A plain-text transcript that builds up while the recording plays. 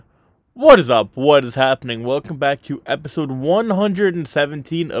What is up? What is happening? Welcome back to episode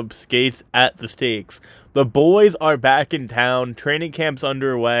 117 of Skates at the Stakes. The boys are back in town. Training camp's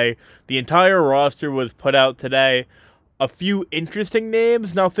underway. The entire roster was put out today. A few interesting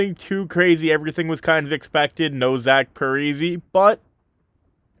names, nothing too crazy. Everything was kind of expected. No Zach Parise, but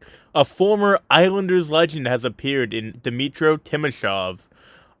a former Islanders legend has appeared in Dmytro Timashov.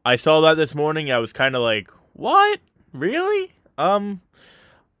 I saw that this morning. I was kind of like, what? Really?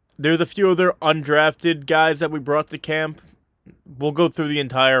 There's a few other undrafted guys that we brought to camp. We'll go through the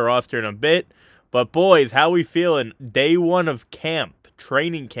entire roster in a bit. But boys, how we feeling? Day one of camp,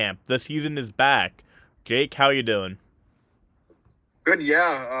 training camp. The season is back. Jake, how you doing? Good,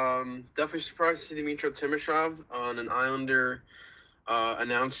 yeah. Definitely surprised to see Dmytro Timashov on an Islander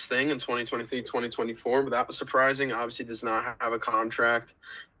announced thing in 2023, 2024, but that was surprising. Obviously, does not have a contract.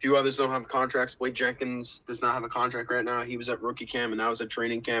 A few others don't have contracts. Blake Jenkins does not have a contract right now. He was at rookie camp and now is at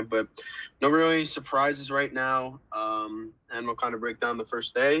training camp, but no really surprises right now. And we'll kind of break down the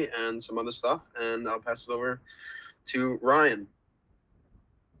first day and some other stuff, and I'll pass it over to Ryan.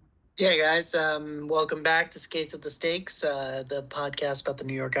 Yeah, guys, welcome back to Skates at the Stakes, the podcast about the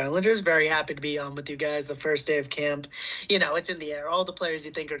New York Islanders. Very happy to be on with you guys the first day of camp. You know, it's in the air. All the players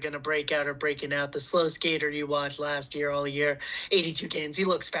you think are going to break out are breaking out. The slow skater you watched last year, all year, 82 games, he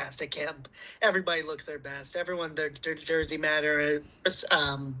looks fast at camp. Everybody looks their best. Everyone, their jersey matters.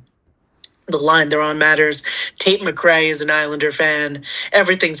 The line they're on matters. Tate McRae is an Islander fan.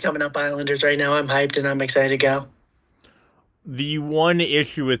 Everything's coming up Islanders right now. I'm hyped and I'm excited to go. The one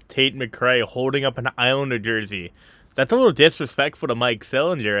issue with Tate McRae holding up an Islander jersey, that's a little disrespectful to Mike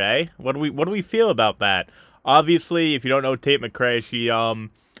Sillinger, eh? What do we feel about that? Obviously, if you don't know Tate McRae, she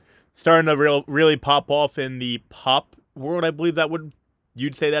starting to really pop off in the pop world. I believe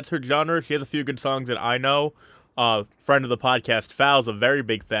you'd say that's her genre. She has a few good songs that I know. Friend of the podcast, Fal's a very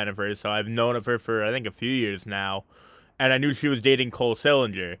big fan of hers, so I've known of her for I think a few years now, and I knew she was dating Cole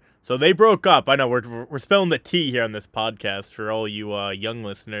Sillinger. So they broke up. I know we're spelling the T here on this podcast for all you young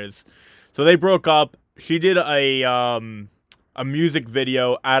listeners. So they broke up. She did a music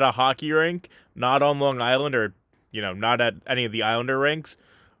video at a hockey rink, not on Long Island or not at any of the Islander rinks.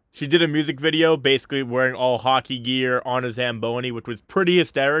 She did a music video basically wearing all hockey gear on a Zamboni, which was pretty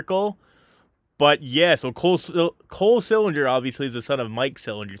hysterical. But yeah, so Cole Sillinger obviously is the son of Mike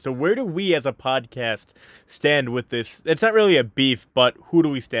Sillinger. So where do we as a podcast stand with this? It's not really a beef, but who do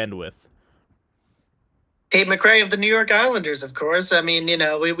we stand with? Tate McRae of the New York Islanders, of course. I mean,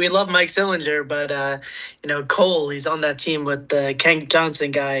 we love Mike Sillinger, but, Cole, he's on that team with the Ken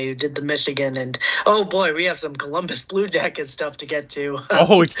Johnson guy who did the Michigan. And, oh, boy, we have some Columbus Blue Jackets stuff to get to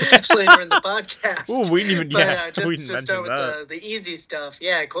Oh, yeah. later in the podcast. Ooh, we didn't even, But we just didn't to start mention with the easy stuff.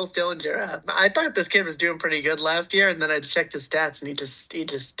 Yeah, Cole Sillinger. I thought this kid was doing pretty good last year, and then I checked his stats, and he just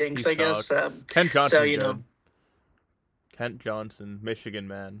stinks, He I guess. sucks. Kent Johnson, so, you know. Kent Johnson, Michigan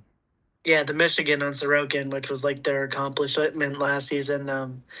man. Yeah, the Michigan on Sorokin, which was like their accomplishment last season.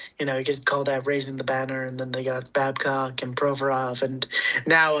 You could call that raising the banner, and then they got Babcock and Provorov, and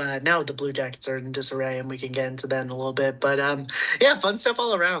now the Blue Jackets are in disarray, and we can get into that in a little bit. But yeah, fun stuff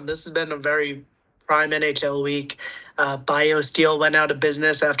all around. This has been a very prime NHL week. BioSteel went out of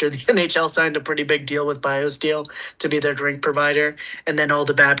business after the NHL signed a pretty big deal with BioSteel to be their drink provider, and then all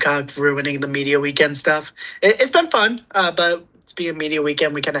the Babcock ruining the media weekend stuff. It's been fun, but speaking of media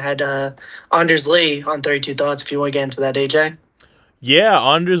weekend, we kind of had Anders Lee on 32 Thoughts, if you want to get into that, AJ. Yeah,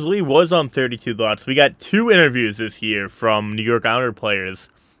 Anders Lee was on 32 Thoughts. We got 2 interviews this year from New York Islander players.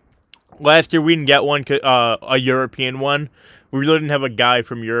 Last year we didn't get one, a European one. We really didn't have a guy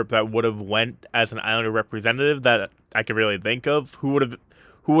from Europe that would have went as an Islander representative that I could really think of. Who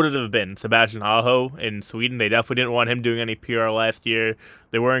would it have been? Sebastian Aho in Sweden. They definitely didn't want him doing any PR last year.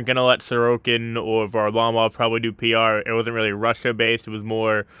 They weren't going to let Sorokin or Varlamov probably do PR. It wasn't really Russia-based. It was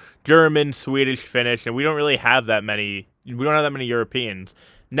more German, Swedish, Finnish, and we don't have that many Europeans.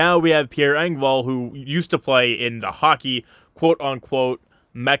 Now we have Pierre Engvall, who used to play in the hockey, quote-unquote,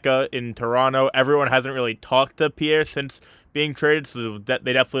 mecca in Toronto. Everyone hasn't really talked to Pierre since being traded, so that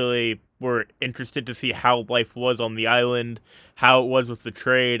they definitely were interested to see how life was on the island, how it was with the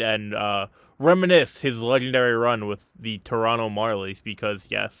trade, and reminisce his legendary run with the Toronto Marlies, because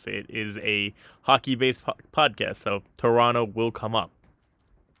yes, it is a hockey-based podcast, so Toronto will come up.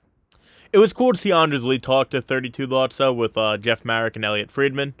 It was cool to see Anders Lee talk to 32 Thoughts with Jeff Marek and Elliot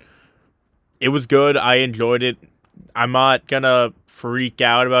Friedman. It was good. I enjoyed it. I'm not gonna freak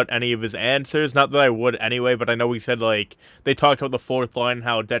out about any of his answers. Not that I would anyway, but I know he said, they talked about the fourth line,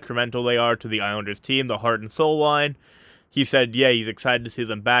 how detrimental they are to the Islanders team, the heart and soul line. He said, yeah, he's excited to see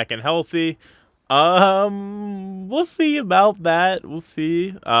them back and healthy. We'll see about that. We'll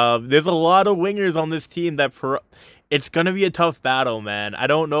see. There's a lot of wingers on this team it's gonna be a tough battle, man. I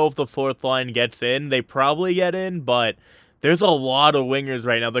don't know if the fourth line gets in. They probably get in, but there's a lot of wingers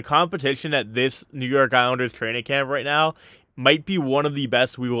right now. The competition at this New York Islanders training camp right now might be one of the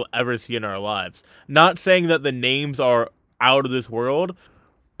best we will ever see in our lives. Not saying that the names are out of this world,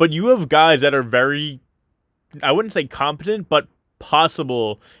 but you have guys that are very, I wouldn't say competent, but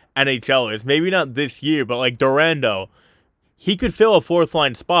possible NHLers. Maybe not this year, but like Durando, he could fill a fourth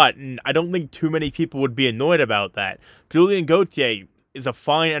line spot, and I don't think too many people would be annoyed about that. Julien Gauthier is a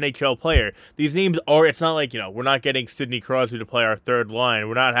fine NHL player. These names are, it's not like, we're not getting Sidney Crosby to play our third line.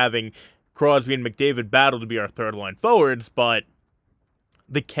 We're not having Crosby and McDavid battle to be our third line forwards, but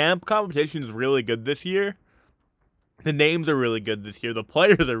the camp competition is really good this year. The names are really good this year. The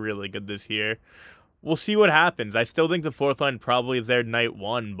players are really good this year. We'll see what happens. I still think the fourth line probably is there night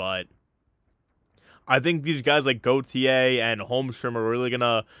one, but I think these guys like Gauthier and Holmstrom are really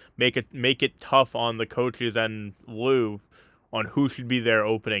gonna make it tough on the coaches and Lou on who should be there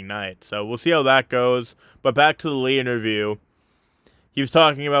opening night. So we'll see how that goes. But back to the Lee interview. He was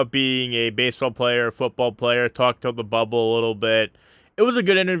talking about being a baseball player, a football player, talked about the bubble a little bit. It was a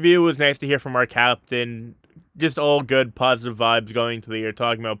good interview. It was nice to hear from our captain. Just all good, positive vibes going into the year,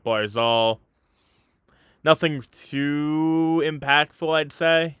 talking about Barzal. Nothing too impactful, I'd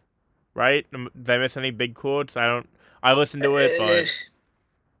say. Right? Did I miss any big quotes? I listened to it, but...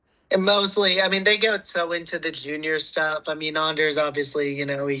 And mostly, I mean, they go so into the junior stuff. I mean, Anders, obviously,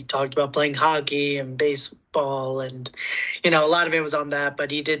 he talked about playing hockey and baseball, and, a lot of it was on that, but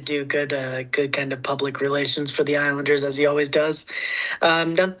he did do good kind of public relations for the Islanders, as he always does.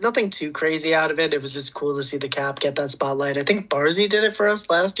 Nothing too crazy out of it. It was just cool to see the Cap get that spotlight. I think Barzy did it for us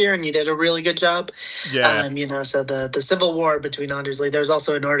last year, and he did a really good job. Yeah. So the civil war between Anders Lee, there's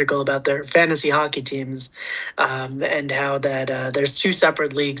also an article about their fantasy hockey teams, and how that there's two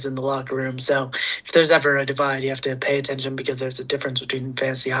separate leagues in the locker room. So if there's ever a divide, you have to pay attention because there's a difference between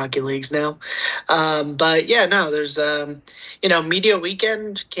fantasy hockey leagues now. But yeah, no, there's media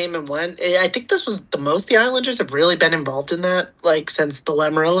weekend came and went. I think this was the most the Islanders have really been involved in that, like, since the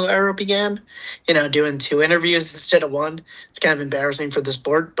Lamoriello era began. Doing 2 interviews instead of 1. It's kind of embarrassing for the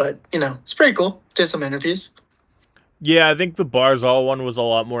sport, but it's pretty cool. Did some interviews. Yeah, I think the Barzal one was a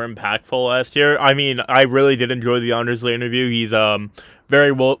lot more impactful last year. I mean, I really did enjoy the Anders Lee interview. He's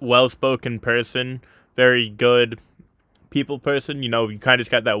very well-spoken person, very good people person. You kind of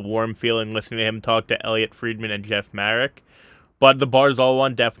just got that warm feeling listening to him talk to Elliot Friedman and Jeff Marek. But the Barzal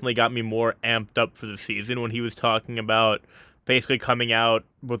one definitely got me more amped up for the season when he was talking about basically coming out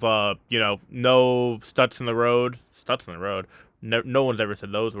with no stuts in the road. Stuts in the road. No one's ever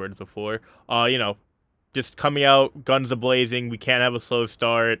said those words before. Just coming out, guns a-blazing, we can't have a slow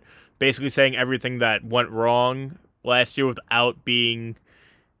start, basically saying everything that went wrong last year without being,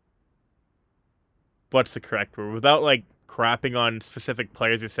 what's the correct word? Without, crapping on specific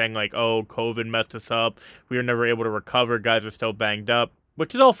players, just saying, COVID messed us up, we were never able to recover, guys are still banged up,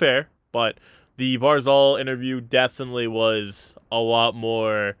 which is all fair, but the Barzal interview definitely was a lot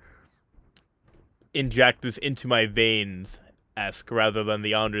more inject this into my veins rather than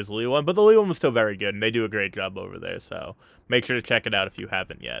the Anders Lee one, but the Lee one was still very good, and they do a great job over there, so make sure to check it out if you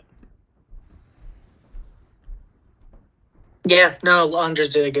haven't yet. Yeah, no, Anders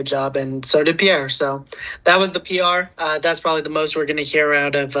did a good job, and so did Pierre. So that was the PR. That's probably the most we're going to hear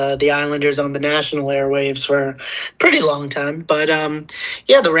out of the Islanders on the national airwaves for a pretty long time. But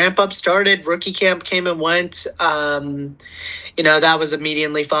yeah, the ramp up started. Rookie camp came and went. That was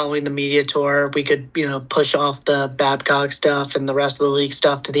immediately following the media tour. We could, push off the Babcock stuff and the rest of the league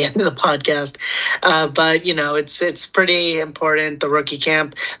stuff to the end of the podcast. But it's pretty important, the rookie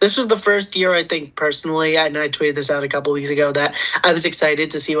camp. This was the first year, I think, personally, and I tweeted this out a couple weeks ago, that I was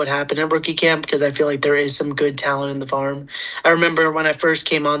excited to see what happened at rookie camp because I feel like there is some good talent in the farm. I remember when I first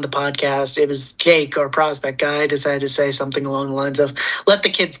came on the podcast, it was Jake, our prospect guy, decided to say something along the lines of, let the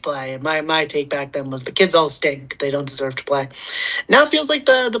kids play. And my take back then was the kids all stink. They don't deserve to play. Now it feels like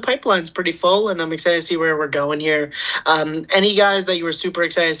the pipeline's pretty full, and I'm excited to see where we're going here. Any guys that you were super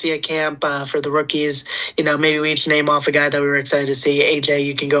excited to see at camp for the rookies? Maybe we each name off a guy that we were excited to see. AJ,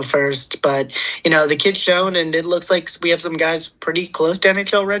 you can go first. But, the kid's shown, and it looks like we have some guys pretty close to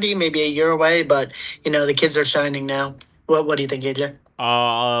NHL ready, maybe a year away. But, the kids are shining now. What do you think, AJ?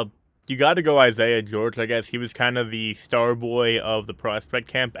 You got to go Isaiah George, I guess. He was kind of the star boy of the prospect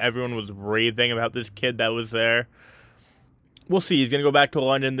camp. Everyone was raving about this kid that was there. We'll see. He's going to go back to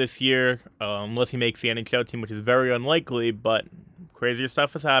London this year, unless he makes the NHL team, which is very unlikely, but crazier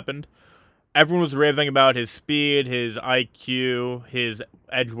stuff has happened. Everyone was raving about his speed, his IQ, his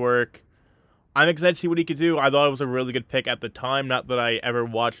edge work. I'm excited to see what he could do. I thought it was a really good pick at the time. Not that I ever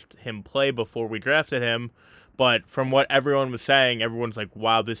watched him play before we drafted him, but from what everyone was saying, everyone's like,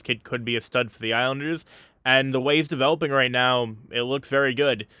 wow, this kid could be a stud for the Islanders. And the way he's developing right now, it looks very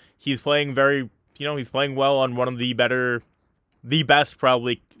good. He's playing he's playing well on one of the best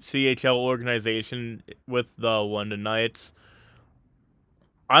probably CHL organization with the London Knights.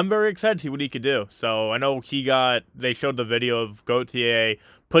 I'm very excited to see what he could do. So I know they showed the video of Gauthier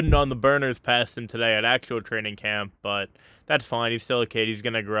putting on the burners past him today at actual training camp, but that's fine. He's still a kid. He's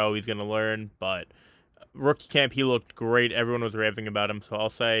going to grow. He's going to learn. But rookie camp, he looked great. Everyone was raving about him. So I'll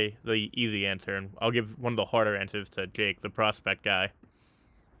say the easy answer, and I'll give one of the harder answers to Jake, the prospect guy.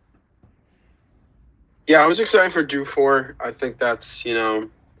 Yeah, I was excited for Dufour. I think that's,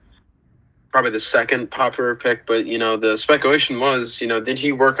 probably the second popular pick, but, the speculation was, did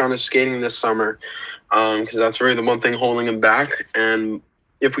he work on his skating this summer? Because that's really the one thing holding him back. And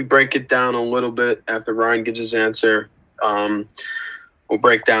if we break it down a little bit after Ryan gives his answer, we'll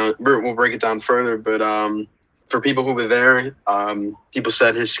break it down further. But for people who were there, people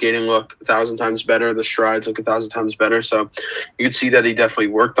said his skating looked 1,000 times better. The strides look 1,000 times better. So you could see that he definitely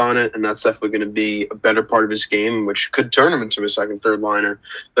worked on it, and that's definitely going to be a better part of his game, which could turn him into a second, third liner.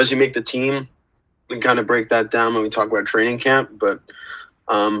 Does he make the team? We can kind of break that down when we talk about training camp, but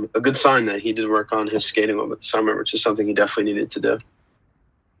a good sign that he did work on his skating over the summer, which is something he definitely needed to do.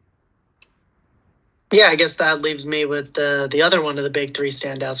 Yeah, I guess that leaves me with the other one of the big three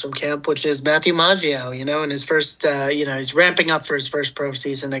standouts from camp, which is Matthew Maggio. In his first, he's ramping up for his first pro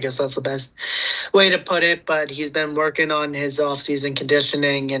season. I guess that's the best way to put it. But he's been working on his off-season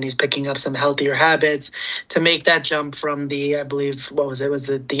conditioning, and he's picking up some healthier habits to make that jump from the, I believe, what was it? Was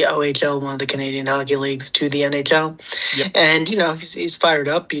it the OHL, one of the Canadian Hockey Leagues, to the NHL? Yep. And he's fired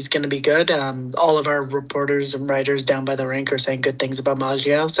up. He's going to be good. All of our reporters and writers down by the rink are saying good things about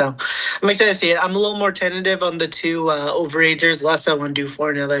Maggio, so I'm excited to see it. I'm a little more tentative on the two overagers, less so on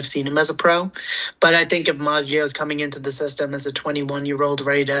Dufour now that I've seen him as a pro. But I think if Maggio is coming into the system as a 21-year-old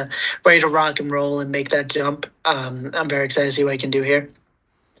ready to rock and roll and make that jump, I'm very excited to see what he can do here.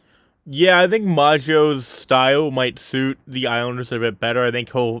 Yeah, I think Maggio's style might suit the Islanders a bit better. I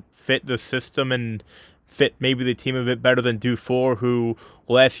think he'll fit the system and fit maybe the team a bit better than Dufour, who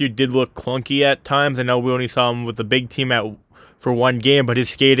last year did look clunky at times. I know we only saw him with the big team for one game, but his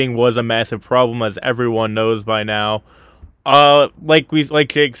skating was a massive problem, as everyone knows by now. Like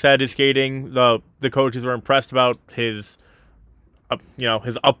Jake said, his skating, the coaches were impressed about his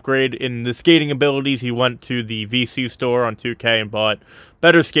upgrade in the skating abilities. He went to the VC store on 2K and bought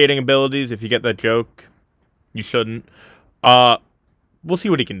better skating abilities. If you get that joke, you shouldn't. We'll see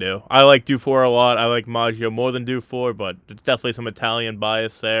what he can do. I like Dufour a lot. I like Maggio more than Dufour, but it's definitely some Italian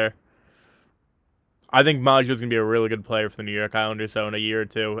bias there. I think Maggio's going to be a really good player for the New York Islanders, so in a year or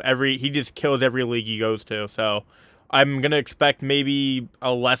two. He just kills every league he goes to, so I'm going to expect maybe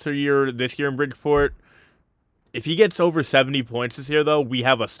a lesser year this year in Bridgeport. If he gets over 70 points this year, though, we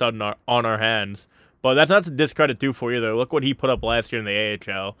have a stud on our hands. But that's not to discredit Dufour either. Look what he put up last year in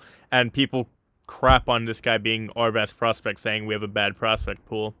the AHL, and people crap on this guy being our best prospect, saying we have a bad prospect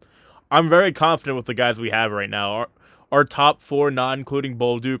pool. I'm very confident with the guys we have right now. Our top four, not including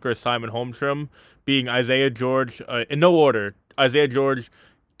Bolduc or Simon Holmstrom, being Isaiah George, in no order, Isaiah George,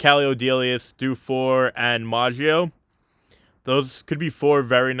 Kallio Delius, Dufour, and Maggio. Those could be four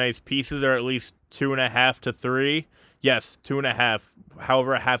very nice pieces, or at least 2.5 to 3. Yes, 2.5.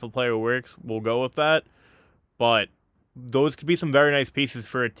 However half a player works, we'll go with that. But those could be some very nice pieces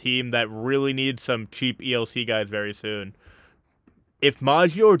for a team that really needs some cheap ELC guys very soon. If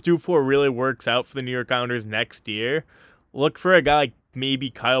Maggio or Dufour really works out for the New York Islanders next year, look for a guy like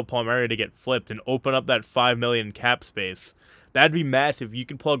maybe Kyle Palmieri to get flipped and open up that $5 million cap space. That'd be massive. You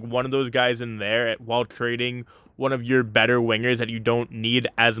can plug one of those guys in there while trading one of your better wingers that you don't need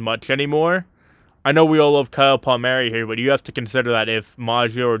as much anymore. I know we all love Kyle Palmieri here, but you have to consider that if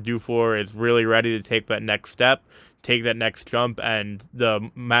Maggio or Dufour is really ready to take that next step, take that next jump, and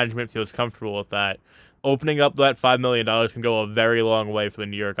the management feels comfortable with that, opening up that $5 million can go a very long way for the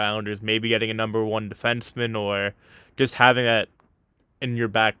New York Islanders. Maybe getting a number one defenseman, or just having that in your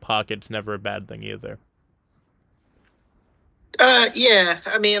back pocket's never a bad thing either. Yeah.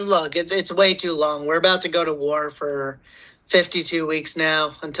 I mean, look, it's way too long. We're about to go to war for 52 weeks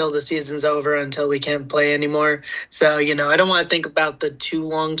now until the season's over, until we can't play anymore. So, I don't want to think about the too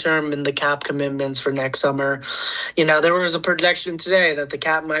long term and the cap commitments for next summer. There was a projection today that the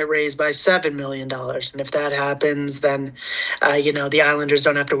cap might raise by $7 million. And if that happens, then, the Islanders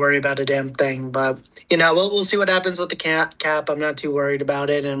don't have to worry about a damn thing. But, we'll see what happens with the cap. I'm not too worried about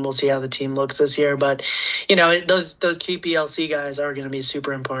it, and we'll see how the team looks this year. But, those key PLC guys are going to be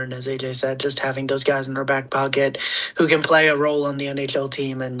super important, as AJ said, just having those guys in their back pocket who can play a role on the NHL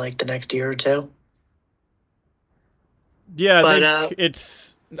team in like the next year or two. Yeah, I think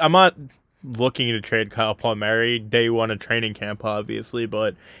I'm not looking to trade Kyle Palmieri day one of training camp, obviously,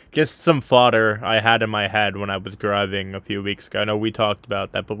 but just some fodder I had in my head when I was driving a few weeks ago. I know we talked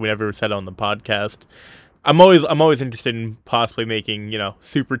about that, but we never said it on the podcast. I'm always interested in possibly making,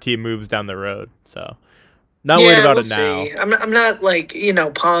 super team moves down the road. So not worried about it now. See. I'm not like,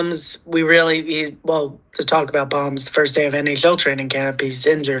 Palms, to talk about Palms, the first day of NHL training camp, he's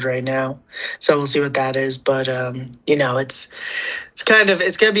injured right now. So we'll see what that is. But, it's going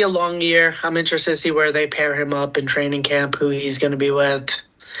to be a long year. I'm interested to see where they pair him up in training camp, who he's going to be with.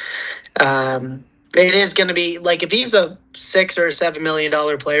 It is going to be, like, if he's a $6 or $7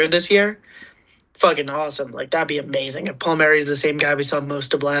 million player this year, fucking awesome. Like, that'd be amazing. If Palmieri's the same guy we saw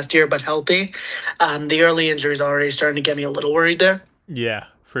most of last year, but healthy, the early injuries already starting to get me a little worried there. Yeah,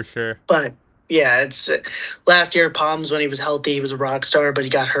 for sure. But yeah, it's last year Palms, when he was healthy, he was a rock star, but he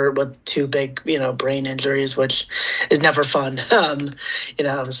got hurt with two big, brain injuries, which is never fun.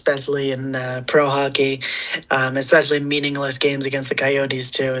 Especially in pro hockey, especially meaningless games against the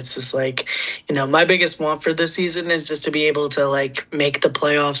Coyotes too. It's just like, my biggest want for this season is just to be able to like make the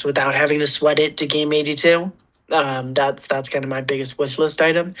playoffs without having to sweat it to game 82. That's kind of my biggest wish list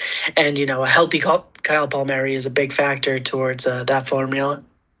item, and a healthy Kyle Palmieri is a big factor towards that formula.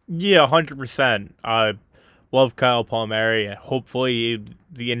 Yeah, 100%. I love Kyle Palmieri. Hopefully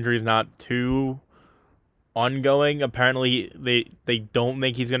the injury's not too ongoing. Apparently they don't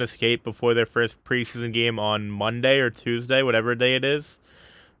think he's going to skate before their first preseason game on Monday or Tuesday, whatever day it is.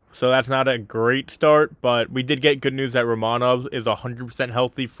 So that's not a great start, but we did get good news that Romanov is 100%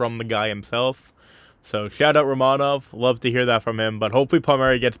 healthy from the guy himself. So shout out Romanov. Love to hear that from him, but hopefully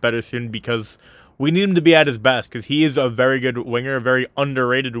Palmieri gets better soon because we need him to be at his best because he is a very good winger, a very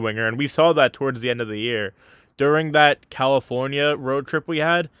underrated winger, and we saw that towards the end of the year. During that California road trip we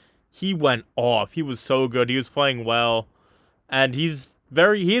had, he went off. He was so good. He was playing well, and he is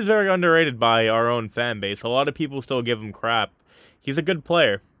very underrated by our own fan base. A lot of people still give him crap. He's a good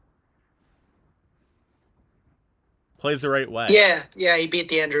player. Plays the right way. Yeah, he beat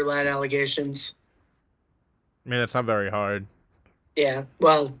the Andrew Ladd allegations. I mean, that's not very hard. Yeah,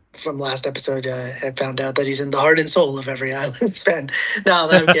 well, from last episode, I found out that he's in the heart and soul of every Islanders fan. No,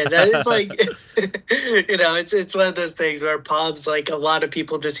 I'm kidding. It's like, it's one of those things where Pobbs, like, a lot of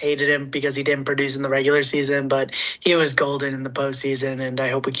people just hated him because he didn't produce in the regular season, but he was golden in the postseason, and I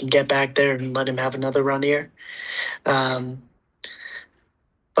hope we can get back there and let him have another run here.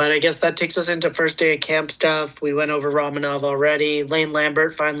 But I guess that takes us into first day of camp stuff. We went over Romanov already. Lane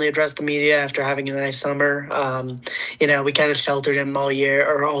Lambert finally addressed the media after having a nice summer. We kind of sheltered him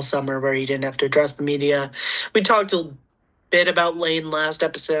all summer where he didn't have to address the media. We talked a bit about Lane last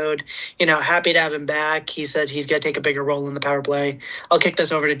episode. Happy to have him back. He said he's going to take a bigger role in the power play. I'll kick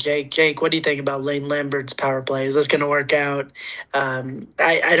this over to Jake. Jake, what do you think about Lane Lambert's power play? Is this going to work out? I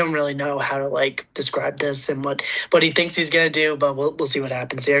don't really know how to describe this and what he thinks he's going to do, but we'll see what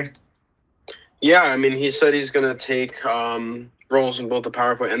happens here. Yeah, I mean, he said he's going to take roles in both the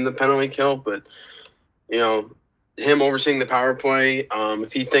power play and the penalty kill, but him overseeing the power play,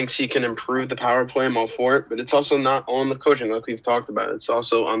 if he thinks he can improve the power play, I'm all for it. But it's also not on the coaching, like we've talked about. It's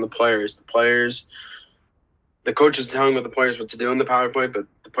also on the players. The coaches telling the players what to do in the power play, but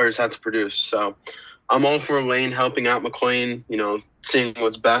the players have to produce. So I'm all for Lane helping out McLean, seeing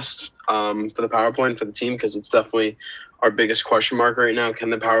what's best for the power play and for the team, because it's definitely our biggest question mark right now.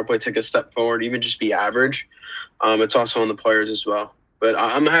 Can the power play take a step forward, even just be average? It's also on the players as well. But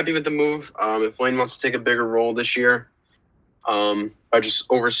I'm happy with the move. If Lane wants to take a bigger role this year by just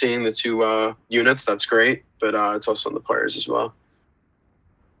overseeing the two units, that's great. But it's also on the players as well.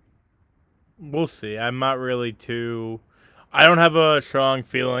 We'll see. I'm not really I don't have a strong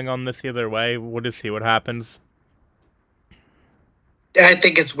feeling on this either way. We'll just see what happens. I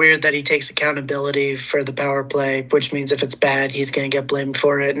think it's weird that he takes accountability for the power play, which means if it's bad, he's going to get blamed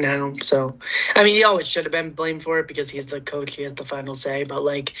for it now. So, I mean, he always should have been blamed for it because he's the coach. He has the final say. But,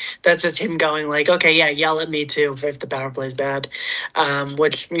 that's just him going okay, yeah, yell at me too if the power play is bad,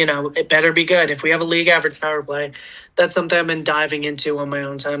 which, it better be good. If we have a league average power play, that's something I've been diving into on my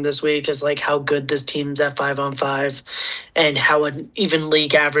own time this week, just like how good this team's at 5-on-5 and how an even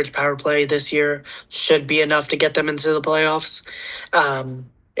league average power play this year should be enough to get them into the playoffs.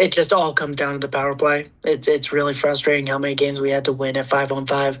 It just all comes down to the power play. It's really frustrating how many games we had to win at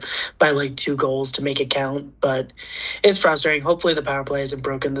 5-on-5 by like 2 goals to make it count, but it's frustrating. Hopefully the power play isn't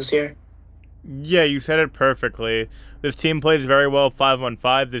broken this year. Yeah, you said it perfectly. This team plays very well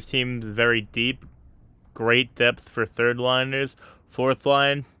 5-on-5. This team's very deep, great depth for third liners, fourth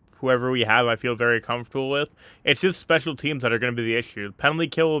line. Whoever we have, I feel very comfortable with. It's just special teams that are going to be the issue. Penalty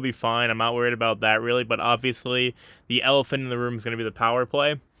kill will be fine. I'm not worried about that really, but obviously the elephant in the room is going to be the power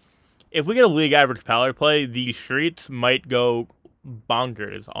play. If we get a league average power play, the streets might go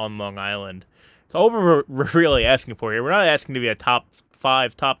bonkers on Long Island. It's all we're really asking for here. We're not asking to be a top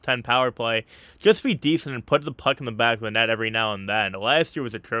 5, top 10 power play. Just be decent and put the puck in the back of the net every now and then. Last year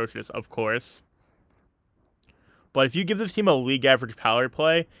was atrocious, of course. But if you give this team a league average power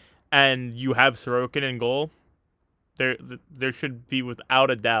play and you have Sorokin in goal, there should be without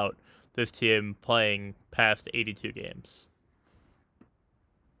a doubt this team playing past 82 games.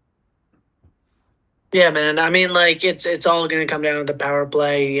 Yeah, man. I mean, like it's all going to come down to the power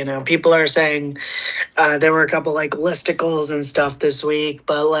play. You know, people are saying there were a couple like listicles and stuff this week,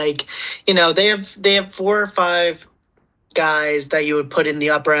 but like, you know, they have 4 or 5 guys that you would put in the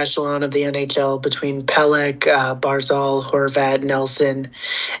upper echelon of the NHL between Pelech, Barzal, Horvat, Nelson,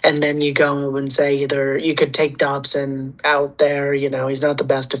 and then you go and say either you could take Dobson out there. You know, he's not the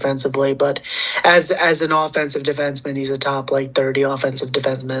best defensively, but as an offensive defenseman, he's a top like 30 offensive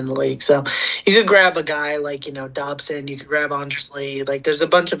defenseman in the league. So you could grab a guy like, you know, Dobson, you could grab Anders Lee. Like there's a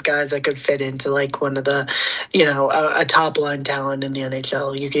bunch of guys that could fit into like one of the, you know, a top line talent in the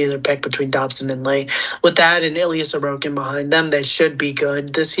NHL. You could either pick between Dobson and Lee. With that and Ilya Sorokin behind them, they should be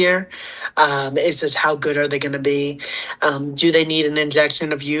good this year. It's just how good are they going to be? Do they need an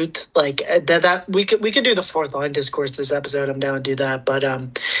injection of youth? Like that we could do the fourth line discourse this episode. I'm down to do that. But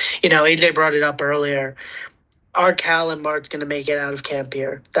you know, AJ brought it up earlier. Are Cal and Mart's going to make it out of camp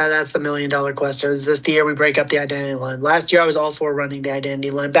here? That's the $1 million question. Is this the year we break up the identity line? Last year, I was all for running the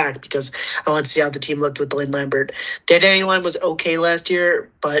identity line back because I wanted to see how the team looked with Lane Lambert. The identity line was okay last year,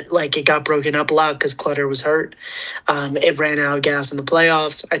 but like it got broken up a lot because Clutter was hurt. It ran out of gas in the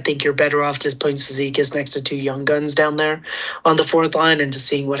playoffs. I think you're better off just putting Cizikas next to 2 young guns down there on the fourth line and just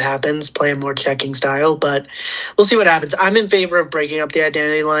seeing what happens, play a more checking style. But we'll see what happens. I'm in favor of breaking up the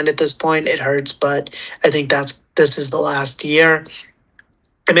identity line at this point. It hurts, but I think this is the last year.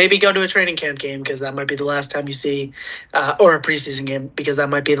 And maybe go to a training camp game because that might be the last time you see, or a preseason game because that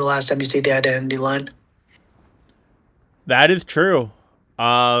might be the last time you see the identity line. That is true.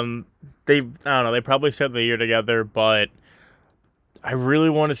 I don't know, they probably start the year together, but I really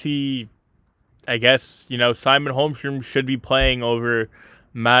want to see, I guess, you know, Simon Holmstrom should be playing over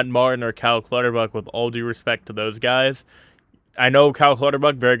Matt Martin or Cal Clutterbuck with all due respect to those guys. I know Cal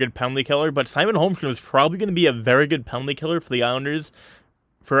Clutterbuck, very good penalty killer, but Simon Holmstrom is probably going to be a very good penalty killer for the Islanders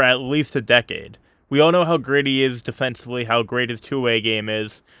for at least a decade. We all know how great he is defensively, how great his two-way game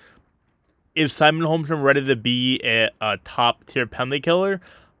is. Is Simon Holmstrom ready to be a top-tier penalty killer?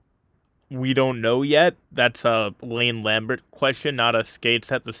 We don't know yet. That's a Lane Lambert question, not a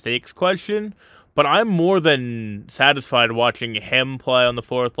skates at the stakes question. But I'm more than satisfied watching him play on the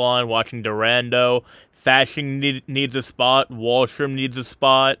fourth line, watching Durando. Fasching needs a spot. Wahlstrom needs a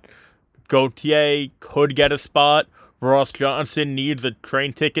spot. Gauthier could get a spot. Ross Johnson needs a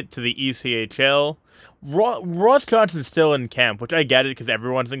train ticket to the ECHL. Ross Johnson's still in camp, which I get it because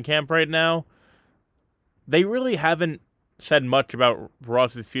everyone's in camp right now. They really haven't said much about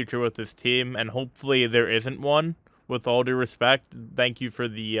Ross's future with this team, and hopefully there isn't one, with all due respect. Thank you for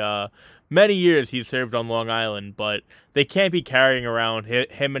the many years he served on Long Island, but they can't be carrying around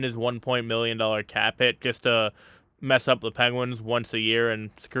him and his $1 million cap hit just to mess up the Penguins once a year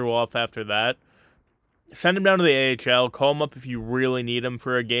and screw off after that. Send him down to the AHL, call him up if you really need him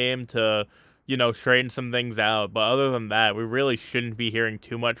for a game to, you know, straighten some things out. But other than that, we really shouldn't be hearing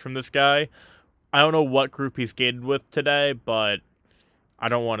too much from this guy. I don't know what group he skated with today, but I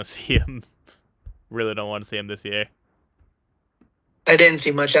don't want to see him. Really don't want to see him this year. I didn't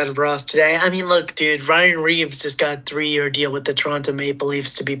see much out of Ross today. I mean, look, dude, Ryan Reeves just got a 3-year deal with the Toronto Maple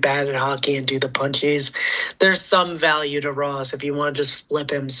Leafs to be bad at hockey and do the punchies. There's some value to Ross if you want to just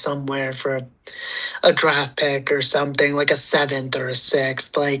flip him somewhere for a draft pick or something, like a 7th or a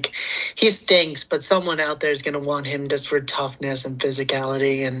 6th. Like, he stinks, but someone out there is going to want him just for toughness and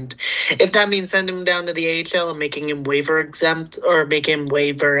physicality. And if that means sending him down to the AHL and making him waiver exempt or make him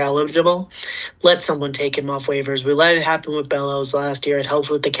waiver eligible, let someone take him off waivers. We let it happen with Bellows last year. It helps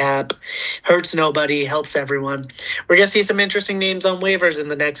with the cap, hurts nobody, helps everyone. We're going to see some interesting names on waivers in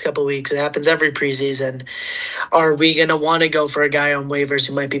the next couple of weeks. It happens every preseason. Are we going to want to go for a guy on waivers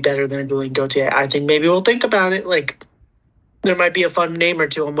who might be better than Julien Gauthier? I think maybe we'll think about it. Like, there might be a fun name or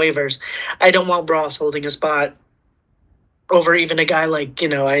two on waivers. I don't want Ross holding a spot over even a guy like,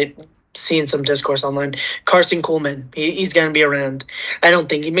 I seen some discourse online. Carson Coleman, he's going to be around. I don't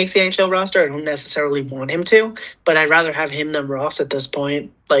think he makes the NHL roster. I don't necessarily want him to, but I'd rather have him than Ross at this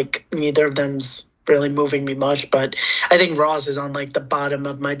point. Like, neither of them's really moving me much, but I think Ross is on like the bottom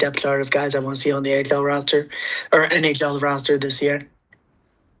of my depth chart of guys I want to see on the AHL roster or NHL roster this year.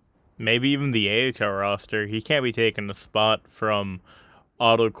 Maybe even the AHL roster. He can't be taking a spot from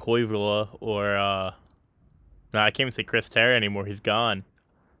Otto Koivula or no, I can't even say Chris Terry anymore. He's gone.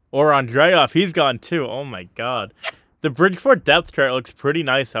 Or Andreoff, he's gone too. Oh my god. The Bridgeport depth chart looks pretty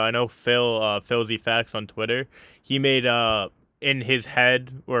nice. How I know Phil Z Facts on Twitter. He made in his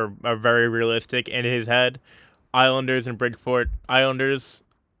head, or very realistic in his head, Islanders and Bridgeport Islanders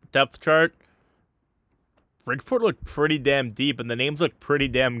depth chart. Bridgeport looked pretty damn deep, and the names look pretty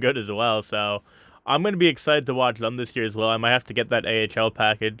damn good as well. So I'm gonna be excited to watch them this year as well. I might have to get that AHL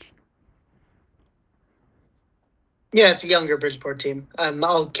package. Yeah, it's a younger Bridgeport team.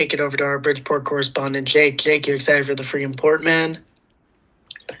 I'll kick it over to our Bridgeport correspondent, Jake. Jake, you excited for the freaking Portman?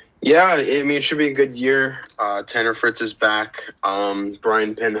 Yeah, I mean, it should be a good year. Tanner Fritz is back.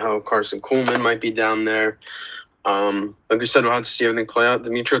 Brian Pinho, Carson Coleman might be down there. Like we said, we'll have to see everything play out.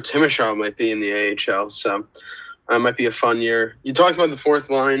 Dmytro Timashov might be in the AHL, so it might be a fun year. You talked about the fourth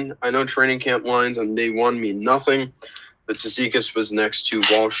line. I know training camp lines on day one mean nothing, but Cizikas was next to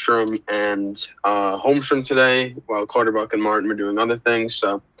Wahlstrom and Holmstrom today, while Clutterbuck and Martin were doing other things,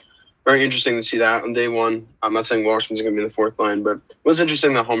 so very interesting to see that on day one. I'm not saying Wahlstrom's going to be in the fourth line, but it was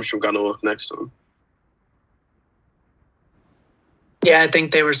interesting that Holmstrom got a look next to him. Yeah, I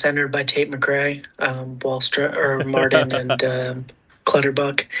think they were centered by Tate McRae, Wahlstrom, or Martin, and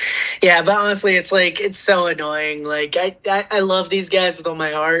Clutterbuck. Yeah, but honestly, it's so annoying. Like, I love these guys with all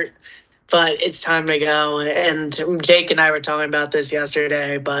my heart, but it's time to go. And Jake and I were talking about this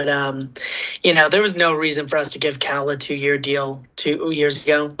yesterday, but, there was no reason for us to give Cal a 2-year deal 2 years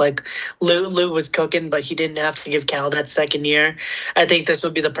ago. Like, Lou was cooking, but he didn't have to give Cal that second year. I think this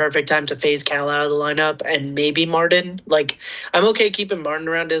would be the perfect time to phase Cal out of the lineup and maybe Martin. Like, I'm okay keeping Martin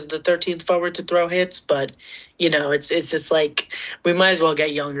around as the 13th forward to throw hits, but, it's just like we might as well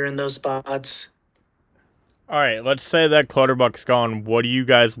get younger in those spots. All right, let's say that Clutterbuck's gone. What do you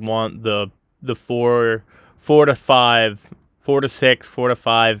guys want the 4 to 5, 4 to 6, 4 to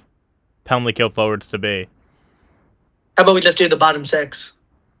 5 penalty kill forwards to be? How about we just do the bottom 6?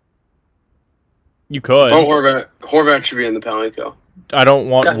 You could. Oh, Horvat should be in the penalty kill. I don't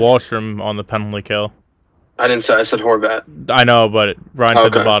want Wahlstrom on the penalty kill. I didn't say. I said Horvat. I know, but Ryan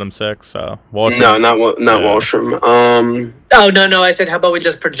said the bottom 6, so Wahlstrom. No, not Wahlstrom. Oh no! I said, how about we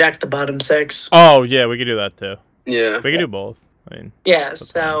just project the bottom 6? Oh yeah, we could do that too. Yeah, we could do both. I mean, yeah.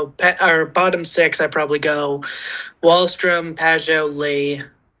 So our bottom 6, I probably go Wahlstrom, Pajot, Lee.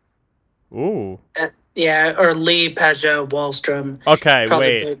 Ooh. Yeah, or Lee, Pajot, Wahlstrom. Okay,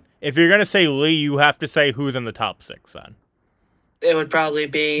 wait. If you're gonna say Lee, you have to say who's in the top 6 then. It would probably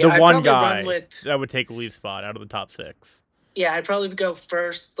be the one guy that would take Lee's spot out of the top 6. Yeah, I'd probably go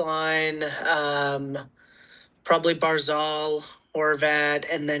first line, probably Barzal, Horvat,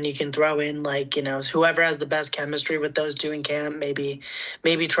 and then you can throw in whoever has the best chemistry with those two in camp. Maybe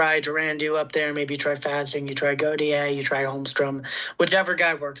try Durandu up there. Maybe try Fasting. You try Gauthier. You try Holmstrom. Whichever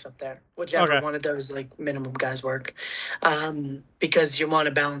guy works up there. Whichever one of those minimum guys work. Because you want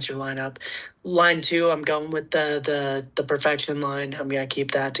to balance your lineup. Line 2, I'm going with the perfection line. I'm going to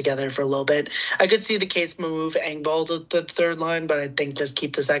keep that together for a little bit. I could see the case move Engvall to the third line, but I think just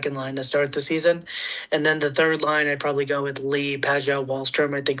keep the second line to start the season. And then the third line, I'd probably go with Lee, Pajot,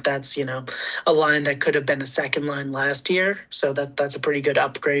 Wahlstrom. I think that's, a line that could have been a second line last year. So that's a pretty good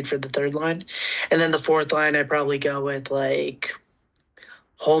upgrade for the third line. And then the fourth line, I'd probably go with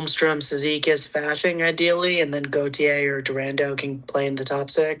Holmstrom, Cizikas, Fasching ideally, and then Gauthier or Durando can play in the top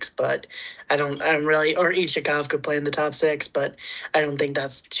 6, but I don't really, or Ishikov could play in the top 6, but I don't think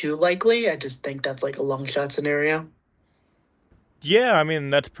that's too likely. I just think that's a long shot scenario. Yeah, I mean,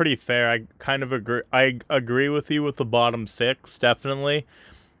 that's pretty fair. I kind of agree. I agree with you with the bottom 6, definitely.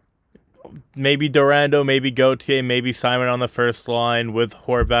 maybe Durando, maybe Gauthier, maybe Simon on the first line with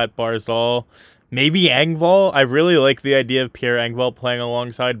Horvat, Barzal, maybe Engvall. I really like the idea of Pierre Engvall playing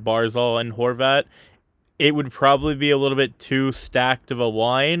alongside Barzal and Horvat. It would probably be a little bit too stacked of a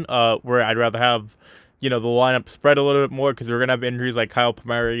line, where I'd rather have, the lineup spread a little bit more because we're going to have injuries like Kyle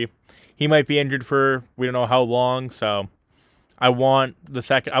Palmieri. He might be injured for we don't know how long, so I want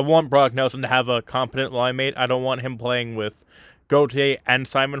Brock Nelson to have a competent line mate. I don't want him playing with Gauthier and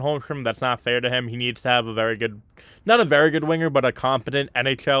Simon Holmstrom. That's not fair to him. He needs to have not a very good winger, but a competent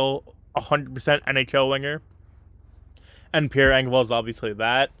 100% NHL winger. And Pierre Engvall is obviously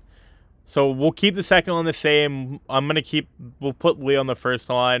that. So we'll keep the second one the same. We'll put Lee on the first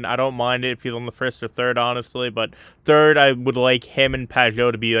line. I don't mind it if he's on the first or third, honestly. But third, I would like him and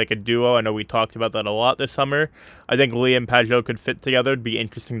Pageau to be like a duo. I know we talked about that a lot this summer. I think Lee and Pageau could fit together. It'd be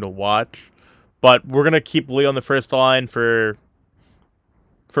interesting to watch. But we're going to keep Lee on the first line for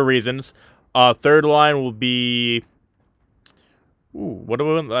reasons. Third line will be... what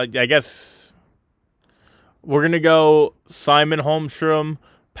do we... I guess... We're going to go Simon Holmstrom,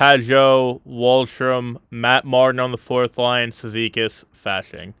 Pageau, Wahlstrom, Matt Martin on the fourth line, Cizikas,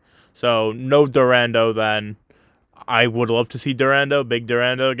 Fasching. So no Durando then. I would love to see Durando, big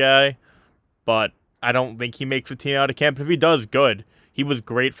Durando guy, but I don't think he makes the team out of camp. If he does, good. He was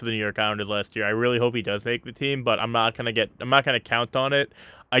great for the New York Islanders last year. I really hope he does make the team, but I'm not gonna count on it.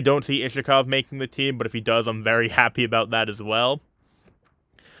 I don't see Ishikov making the team, but if he does, I'm very happy about that as well.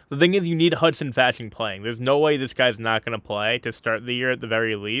 The thing is, you need Hudson Fasching playing. There's no way this guy's not going to play to start the year at the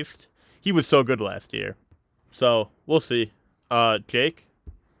very least. He was so good last year. So, we'll see. Jake?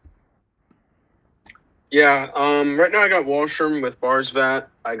 Yeah, right now I got Wahlstrom with Barzvat.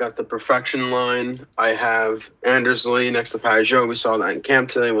 I got the perfection line. I have Anders Lee next to Pageau. We saw that in camp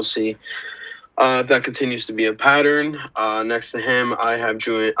today. We'll see if that continues to be a pattern. Next to him, I have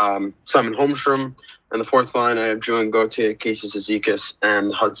Simon Holmstrom. And the fourth line, I have Julian Gauthier, Casey Cizikas,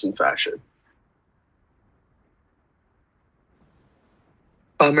 and Hudson Fasching.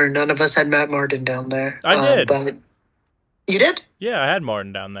 Bummer, none of us had Matt Martin down there. I did. But you did? Yeah, I had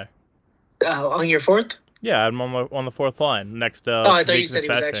Martin down there. On your fourth? Yeah, I'm on the fourth line next to. I thought you said he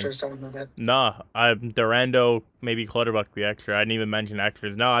was extra. So that. Nah, I'm Durando, maybe Clutterbuck the extra. I didn't even mention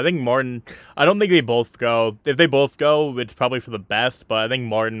extras. No, I think Martin. I don't think they both go. If they both go, it's probably for the best. But I think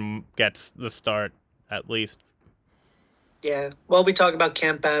Martin gets the start at least. Yeah. Well, we talk about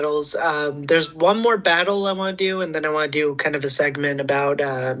camp battles. There's one more battle I want to do, and then I want to do kind of a segment about,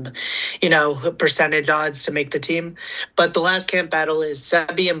 percentage odds to make the team. But the last camp battle is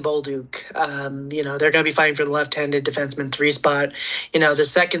Sebi and Bolduc. They're going to be fighting for the left-handed defenseman 3 spot. The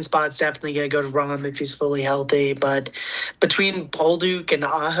second spot's definitely going to go to Rom if he's fully healthy. But between Bolduc and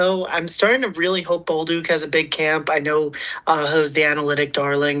Aho, I'm starting to really hope Bolduc has a big camp. I know Aho's the analytic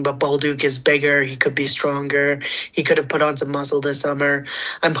darling, but Bolduc is bigger. He could be stronger. He could have put on some muscle this summer.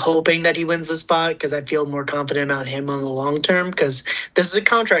 I'm hoping that he wins the spot because I feel more confident about him on the long term because this is a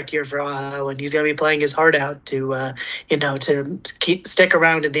contract year for Aho and he's going to be playing his heart out to stick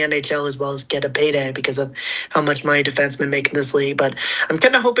around in the NHL as well as get a payday because of how much money defensemen make in this league. But I'm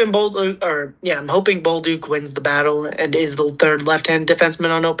kind of hoping Bolduc wins the battle and is the third left-hand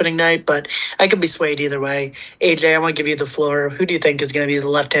defenseman on opening night, but I could be swayed either way. AJ, I want to give you the floor. Who do you think is going to be the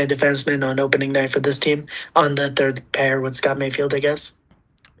left-hand defenseman on opening night for this team on the third pair with Scott Mayfield, I guess?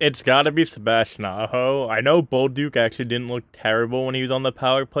 It's got to be Sebastian Aho. I know Bolduc actually didn't look terrible when he was on the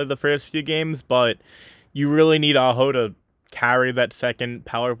power play the first few games, but you really need Aho to carry that second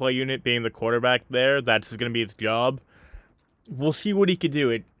power play unit, being the quarterback there. That's going to be his job. We'll see what he could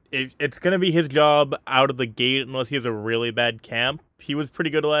do. It's going to be his job out of the gate unless he has a really bad camp. He was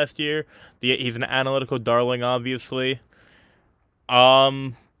pretty good last year. He's an analytical darling, obviously.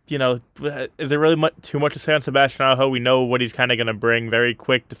 Is there really too much to say on Sebastian Aho? We know what he's kind of going to bring. Very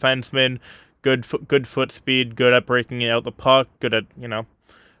quick defenseman, good foot speed, good at breaking out the puck, good at,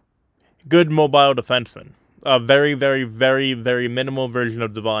 good mobile defenseman. A very, very, very, very minimal version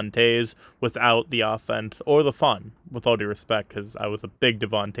of Devon Toews without the offense or the fun, with all due respect, because I was a big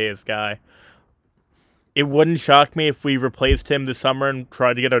Devon Toews guy. It wouldn't shock me if we replaced him this summer and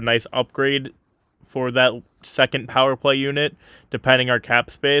tried to get a nice upgrade for that second power play unit, depending our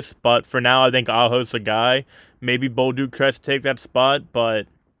cap space. But for now, I think Aho's the guy. Maybe Bolduc tries to take that spot, but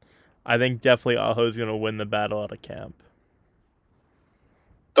I think definitely Aho's going to win the battle out of camp.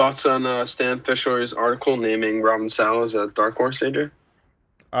 Thoughts on Stan Fischler's article naming Robin Salo as a dark horse, AJ?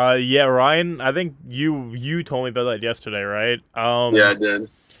 Yeah, Ryan, I think you told me about that yesterday, right? Yeah, I did.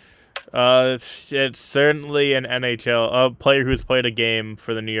 It's certainly an NHL, a player who's played a game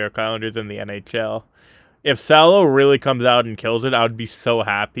for the New York Islanders in the NHL. If Salo really comes out and kills it, I would be so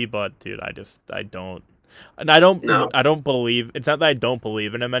happy. But dude, I don't, and No. I don't believe. It's not that I don't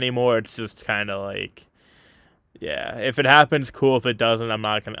believe in him anymore. It's just kind of like, yeah, if it happens, cool. If it doesn't, I'm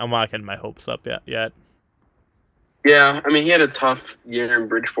not getting my hopes up yet. Yeah, I mean, he had a tough year in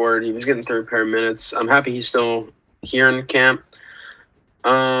Bridgeport. He was getting third pair minutes. I'm happy he's still here in camp.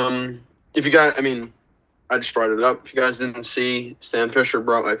 If you guys, I mean, I just brought it up. If you guys didn't see, Stan Fisher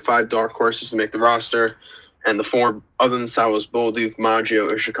brought like 5 dark horses to make the roster, and the 4 other than Sal was Bolduc, Maggio,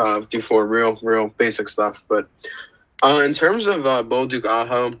 Ishikov, do 4 real basic stuff. But in terms of Bolduc,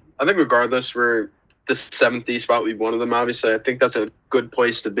 Aho, I think regardless, we're the 7th spot. We one of them, obviously. I think that's a good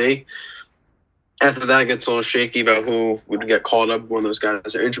place to be. After that, it gets a little shaky about who would get called up when those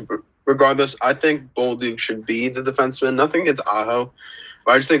guys are injured. But regardless, I think Bolduc should be the defenseman. Nothing against Aho.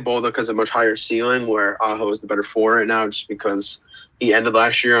 But I just think Bolduc has a much higher ceiling where Aho is the better 4 right now just because he ended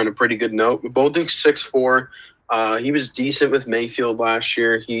last year on a pretty good note. But Bolduc's 6'4". He was decent with Mayfield last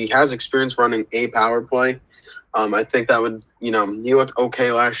year. He has experience running a power play. I think that would, he looked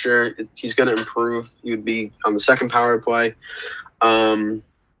okay last year. He's going to improve. He would be on the second power play.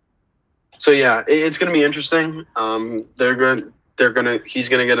 So yeah, it's going to be interesting. He's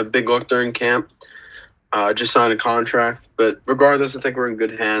going to get a big look during camp. Just signed a contract, but regardless, I think we're in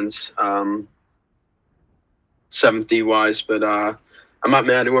good hands. 7th D wise, but I'm not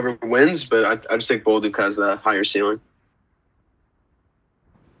mad at whoever wins, but I just think Bolduc has a higher ceiling.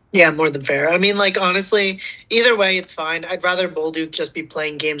 Yeah, more than fair. I mean, like, honestly, either way, it's fine. I'd rather Bolduc just be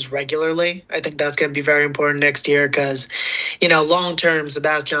playing games regularly. I think that's going to be very important next year because, long term,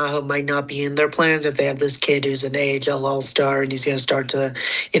 Sebastian Aho might not be in their plans if they have this kid who's an AHL All-Star and he's going to start to,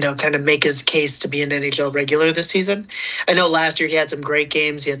 kind of make his case to be an NHL regular this season. I know last year he had some great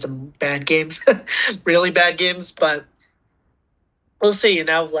games. He had some bad games, really bad games, but we'll see,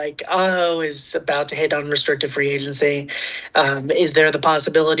 Aho is about to hit unrestricted free agency. Is there the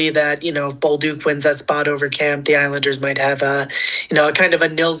possibility that, if Bolduc wins that spot over camp, the Islanders might have a kind of a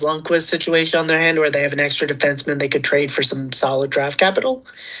Nils Lundqvist situation on their hand where they have an extra defenseman they could trade for some solid draft capital?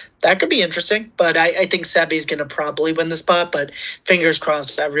 That could be interesting, but I think Sebi's going to probably win the spot, but fingers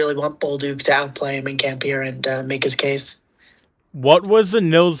crossed. I really want Bolduc to outplay him in camp here and make his case. What was the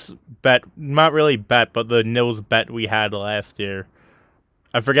Nils bet? Not really bet, but the Nils bet we had last year.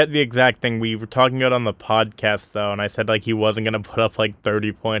 I forget the exact thing we were talking about on the podcast, though, and I said, he wasn't going to put up,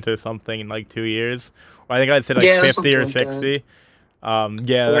 30 points or something in, 2 years. Or I think I said, 50 or 60.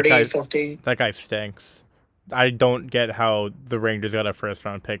 Yeah, 40, 50. That guy stinks. I don't get how the Rangers got a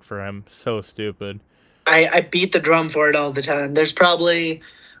first-round pick for him. So stupid. I beat the drum for it all the time. There's probably,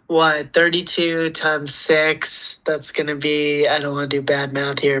 32 times 6? That's going to be, I don't want to do bad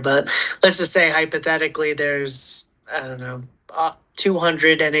math here, but let's just say hypothetically there's, I don't know,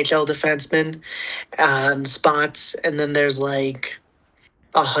 200 NHL defensemen spots, and then there's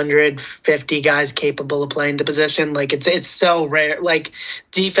 150 guys capable of playing the position. It's so rare.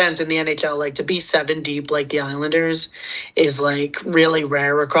 Defense in the NHL, to be 7 deep like the Islanders is really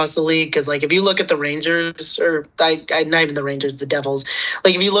rare across the league. Because if you look at the Rangers, or not even the Rangers, the Devils,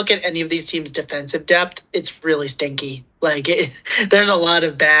 if you look at any of these teams' defensive depth, it's really stinky. There's a lot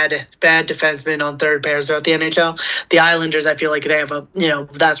of bad defensemen on third pairs throughout the NHL. The Islanders, I feel like they have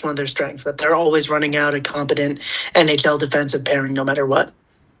that's one of their strengths, that they're always running out a competent NHL defensive pairing no matter what.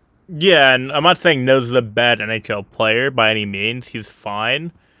 Yeah, and I'm not saying No's a bad NHL player by any means. He's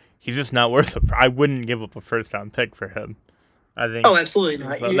fine. He's just not worth it. I wouldn't give up a first-round pick for him. I think. Oh, absolutely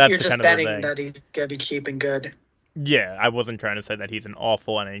not. You're just betting that he's going to be cheap and good. Yeah, I wasn't trying to say that he's an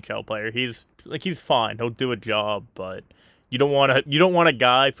awful NHL player. He's fine. He'll do a job, but you don't want a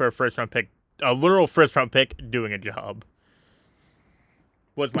guy for a first-round pick, a literal first-round pick, doing a job.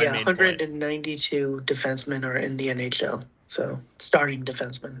 Was my main point. 192 defensemen are in the NHL. So starting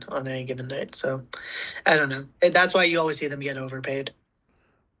defenseman on any given night. So I don't know. That's why you always see them get overpaid.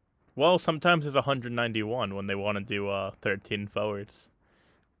 Well, sometimes it's 191 when they want to do 13 forwards.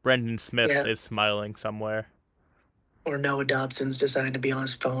 Brendan Smith is smiling somewhere. Or Noah Dobson's deciding to be on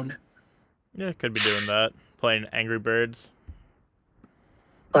his phone. Yeah, could be doing that. Playing Angry Birds.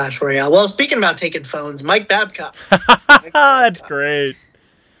 Clash Royale. Well, speaking about taking phones, Mike Babcock. That's great.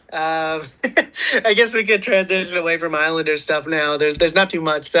 I guess we could transition away from Islander stuff now. There's not too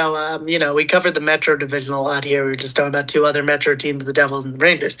much. So, we covered the Metro division a lot here. We were just talking about 2 other Metro teams, the Devils and the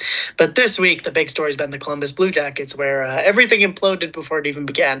Rangers. But this week, the big story's been the Columbus Blue Jackets, where everything imploded before it even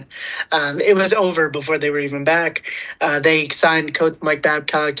began. It was over before they were even back. They signed Coach Mike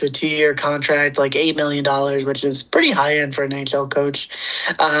Babcock to a 2-year contract, $8 million, which is pretty high end for an NHL coach.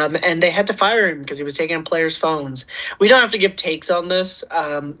 And they had to fire him because he was taking on players' phones. We don't have to give takes on this.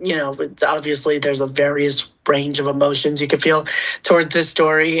 it's obviously there's a various range of emotions you can feel towards this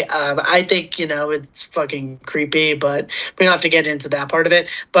story. I think, it's fucking creepy, but we don't have to get into that part of it.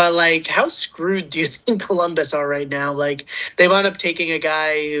 But like, how screwed do you think Columbus are right now? Like, they wound up taking a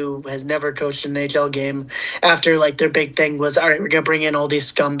guy who has never coached an NHL game after like their big thing was, all right, we're gonna bring in all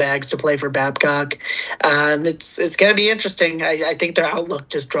these scumbags to play for Babcock. It's gonna be interesting. I think their outlook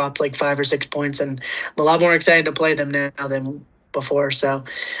just dropped like 5 or 6 points, and I'm a lot more excited to play them now than before. So,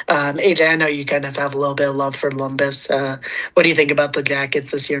 AJ, I know you kind of have a little bit of love for Columbus. What do you think about the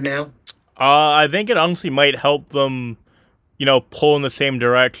Jackets this year now? I think it honestly might help them, pull in the same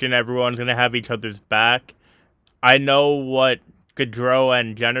direction. Everyone's going to have each other's back. I know what Gaudreau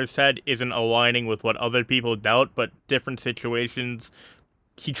and Jenner said isn't aligning with what other people doubt, but different situations.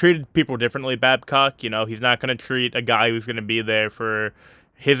 He treated people differently, Babcock. He's not going to treat a guy who's going to be there for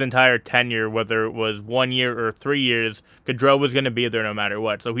his entire tenure, whether it was 1 year or 3 years. Gaudreau was going to be there no matter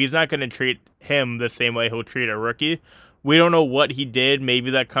what. So he's not going to treat him the same way he'll treat a rookie. We don't know what he did.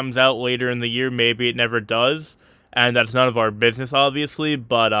 Maybe that comes out later in the year. Maybe it never does. And that's none of our business, obviously.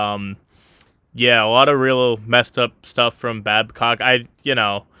 But, yeah, a lot of real messed up stuff from Babcock.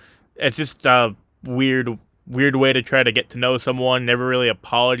 It's just a weird way to try to get to know someone. Never really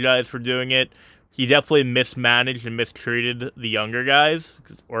apologized for doing it. He definitely mismanaged and mistreated the younger guys,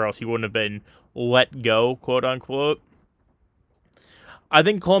 or else he wouldn't have been let go, quote unquote. I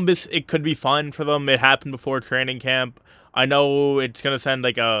think Columbus, it could be fun for them. It happened before training camp. I know it's going to send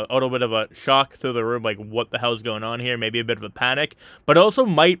like a little bit of a shock through the room, like what the hell's going on here, maybe a bit of a panic, but also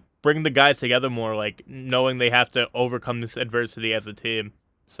might bring the guys together more, like knowing they have to overcome this adversity as a team.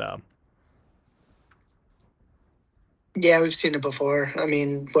 So. Yeah, we've seen it before. I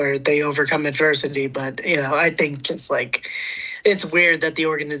mean, where they overcome adversity, but I think just like it's weird that the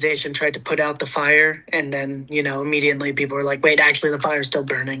organization tried to put out the fire and then, immediately people were like, wait, actually the fire's still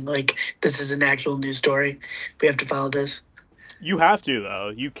burning. Like, this is an actual news story. We have to follow this. You have to,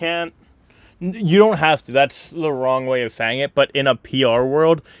 though. You can't. You don't have to. That's the wrong way of saying it. But in a PR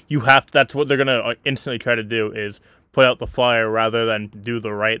world, you have to. That's what they're going to instantly try to do is put out the fire rather than do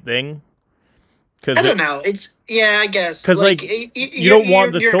the right thing. I don't know. I guess. Because, you don't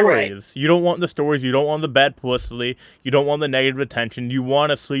want the stories. Right. You don't want the stories. You don't want the bad publicity. You don't want the negative attention. You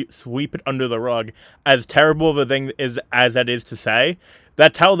want to sweep it under the rug. As terrible of a thing as that is to say,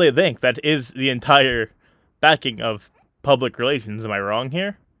 that's how they think. That is the entire backing of public relations. Am I wrong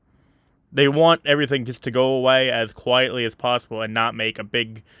here? They want everything just to go away as quietly as possible and not make a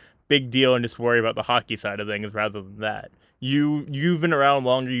big deal and just worry about the hockey side of things rather than that. You've been around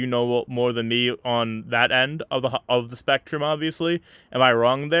longer, you know more than me on that end of the spectrum, obviously. Am I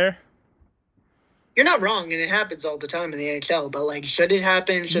wrong there? You're not wrong, and it happens all the time in the NHL. But like, should it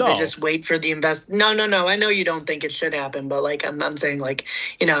happen? Should they just wait for the No. I know you don't think it should happen, but like, I'm saying, like,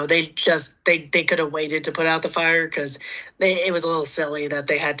 they could have waited to put out the fire because it was a little silly that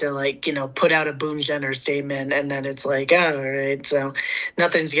they had to like put out a Boone Jenner statement, and then it's like, oh, all right, so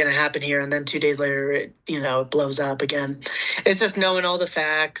nothing's gonna happen here, and then 2 days later, it blows up again. It's just knowing all the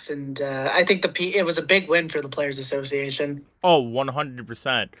facts, and I think it was a big win for the Players Association. Oh,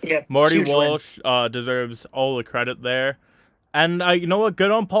 100%. Yeah, Marty Walsh deserves all the credit there. And you know what? Good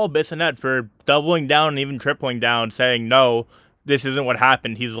on Paul Bissonnette for doubling down and even tripling down, saying, no, this isn't what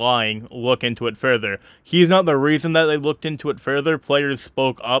happened. He's lying. Look into it further. He's not the reason that they looked into it further. Players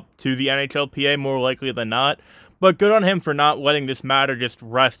spoke up to the NHLPA more likely than not. But good on him for not letting this matter just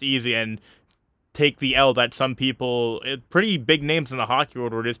rest easy and take the L that some people, pretty big names in the hockey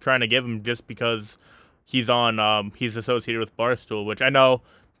world, were just trying to give him just because he's associated with Barstool, which I know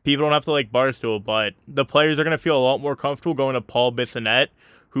people don't have to like Barstool, but the players are going to feel a lot more comfortable going to Paul Bissonnette,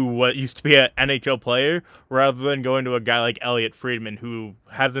 who used to be an NHL player, rather than going to a guy like Elliot Friedman, who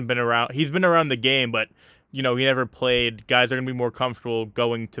hasn't been around. He's been around the game, but, he never played. Guys are going to be more comfortable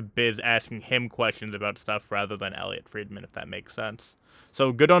going to Biz asking him questions about stuff rather than Elliot Friedman, if that makes sense.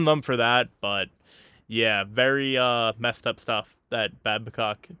 So good on them for that, but yeah, very messed up stuff that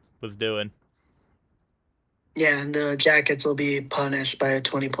Babcock was doing. Yeah, and the Jackets will be punished by a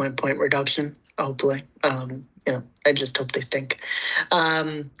 20-point reduction, hopefully. I just hope they stink.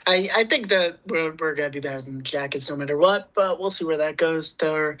 I think that we're going to be better than the Jackets no matter what, but we'll see where that goes.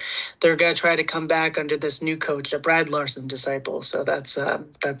 They're going to try to come back under this new coach, a Brad Larson disciple. So that's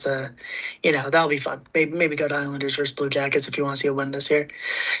that'll be fun. Maybe go to Islanders versus Blue Jackets if you want to see a win this year.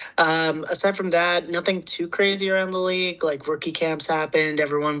 Aside from that, nothing too crazy around the league. Like, rookie camps happened.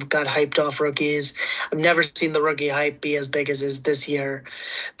 Everyone got hyped off rookies. I've never seen the rookie hype be as big as is this year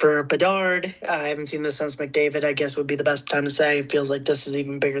for Bedard. I haven't seen this since McDavid, I guess would be the best time to say. It feels like this is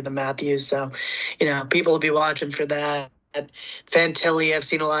even bigger than Matthews. So, people will be watching for that. Fantilli, I've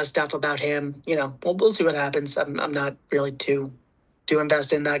seen a lot of stuff about him. We'll see what happens. I'm not really too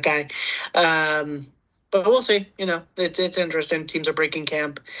invested in that guy. But we'll see. It's interesting. Teams are breaking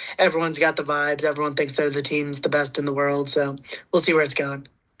camp. Everyone's got the vibes. Everyone thinks they're the best in the world. So we'll see where it's going.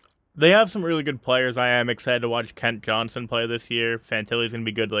 They have some really good players. I am excited to watch Kent Johnson play this year. Fantilli's going to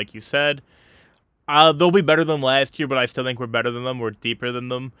be good, like you said. They'll be better than last year, but I still think we're better than them. We're deeper than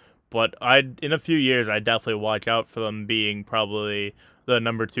them. But in a few years, I'd definitely watch out for them being probably the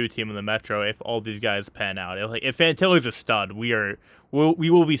number 2 team in the Metro if all these guys pan out. If Fantilli's a stud, we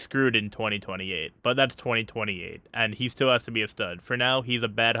will be screwed in 2028. But that's 2028, and he still has to be a stud. For now, he's a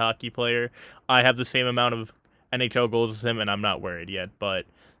bad hockey player. I have the same amount of NHL goals as him, and I'm not worried yet. But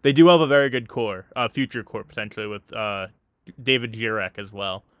they do have a very good core, future core potentially with David Jirek as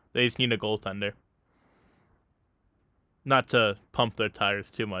well. They just need a goaltender. Not to pump their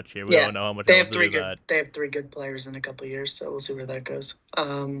tires too much here. We don't know how much they have have three good. That. They have 3 good players in a couple of years, so we'll see where that goes.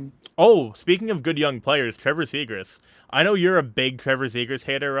 Speaking of good young players, Trevor Zegras. I know you're a big Trevor Zegras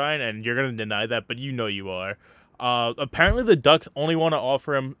hater, Ryan, and you're gonna deny that, but you know you are. Apparently the Ducks only want to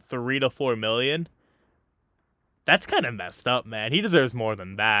offer him $3 to $4 million. That's kind of messed up, man. He deserves more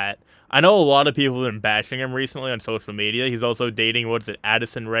than that. I know a lot of people have been bashing him recently on social media. He's also dating,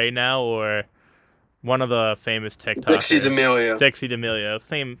 Addison Rae now, or one of the famous TikTokers. Dixie D'Amelio. Dixie D'Amelio.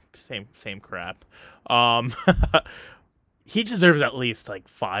 Same crap. He deserves at least like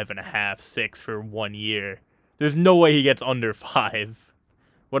 5.5, 6 for 1 year. There's no way he gets under 5.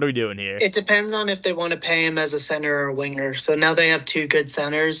 What are we doing here? It depends on if they want to pay him as a center or a winger. So now they have 2 good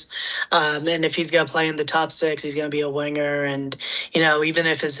centers. And if he's going to play in the top 6, he's going to be a winger. And, even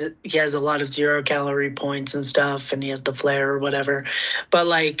if he has a lot of 0-calorie points and stuff and he has the flair or whatever. But,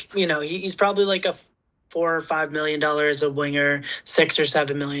 he's probably like a $4 or $5 million as a winger, $6 or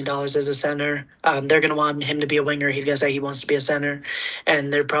 $7 million as a center. They're going to want him to be a winger. He's going to say he wants to be a center,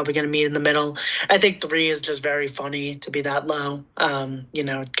 and they're probably going to meet in the middle. I think 3 is just very funny to be that low.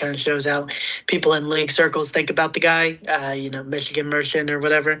 It kind of shows how people in league circles think about the guy. Michigan Merchant or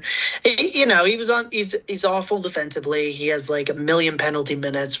whatever. He's awful defensively. He has like 1 million penalty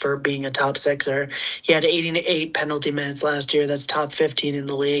minutes for being a top sixer. He had 88 penalty minutes last year. That's top 15 in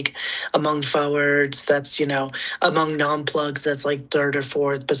the league among forwards. That's among non-plugs, that's like 3rd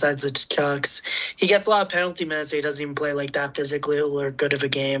or 4th besides the Chucks. He gets a lot of penalty minutes. So he doesn't even play like that physically or good of a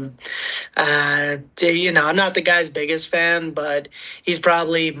game. I'm not the guy's biggest fan, but he's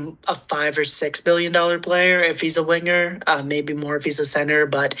probably a $5 or $6 billion player if he's a winger, maybe more if he's a center,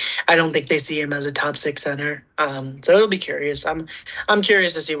 but I don't think they see him as a top 6 center. So it'll be curious. I'm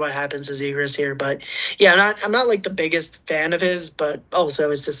curious to see what happens to Zegras here, but yeah, I'm not like the biggest fan of his, but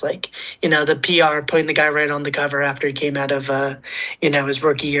also it's just like, the PR putting the guy right on the cover after he came out of, his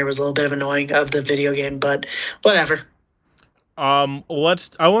rookie year was a little bit of annoying of the video game, but whatever. I want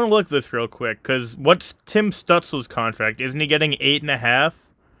to look this real quick, because what's Tim Stutzel's contract? Isn't he getting 8.5?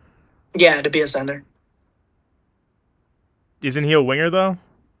 Yeah, to be a center. Isn't he a winger, though?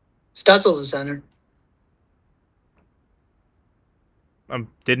 Stutzel's a center. I'm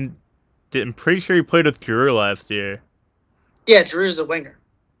pretty sure he played with Drew last year. Yeah, Drew's a winger.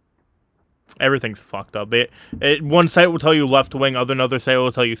 Everything's fucked up. One site will tell you left wing, another site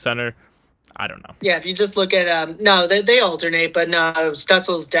will tell you center. I don't know. Yeah, if you just look at no, they alternate, but no,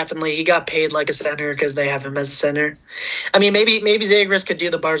 Stutzel's definitely, he got paid like a center because they have him as a center. I mean, maybe Zegras could do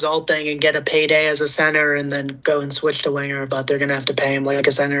the Barzal thing and get a payday as a center and then go and switch to winger, but they're gonna have to pay him like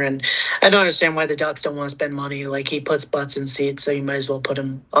a center. And I don't understand why the Ducks don't want to spend money. Like, he puts butts in seats, so you might as well put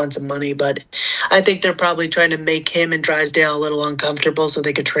him on some money. But I think they're probably trying to make him and Drysdale a little uncomfortable so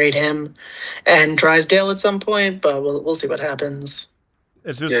they could trade him and Drysdale at some point. But we'll see what happens.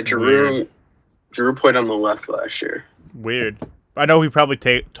 It's just weird. Drew played on the left last year. Weird. I know he probably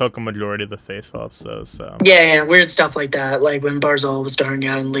took a majority of the face-offs, though. So yeah, weird stuff like that. Like when Barzal was starting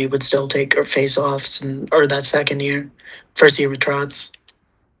out and Lee would still take face-offs, or that first year with Trotz.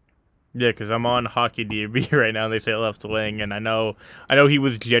 Yeah, because I'm on Hockey DB right now. And they say left wing, and I know he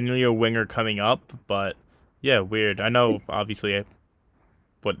was genuinely a winger coming up, but yeah, weird. I know obviously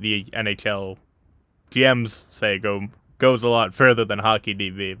what the NHL GMs say goes a lot further than Hockey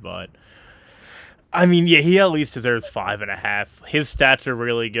DB, but. I mean, yeah, he at least deserves 5.5. His stats are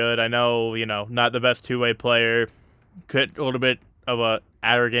really good. I know, not the best two-way player. Could a little bit of a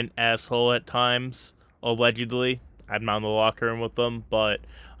arrogant asshole at times, allegedly. I'm not in the locker room with them, but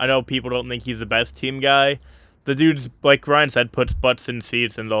I know people don't think he's the best team guy. The dude's, like Ryan said, puts butts in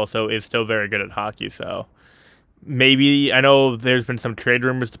seats and also is still very good at hockey, so maybe, I know there's been some trade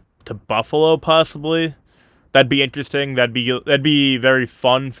rumors to Buffalo, possibly. That'd be interesting. That'd be very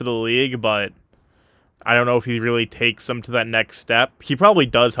fun for the league, but I don't know if he really takes them to that next step. He probably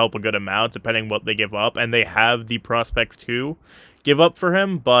does help a good amount, depending what they give up, and they have the prospects to give up for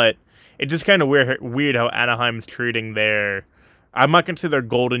him. But it's just kind of weird how Anaheim's treating their. I'm not gonna say their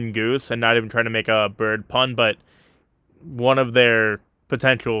golden goose, and not even trying to make a bird pun, but one of their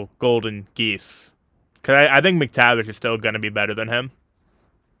potential golden geese. Because I think McTavish is still gonna be better than him.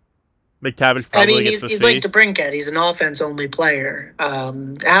 McTavish probably gets he's the like C. DeBrincat. He's an offense-only player.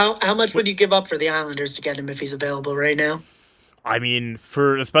 How much would you give up for the Islanders to get him if he's available right now? I mean,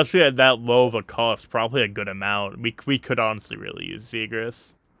 for especially at that low of a cost, probably a good amount. We could honestly really use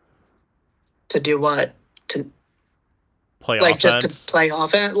Zegras. To do what? To Play like offense. just to play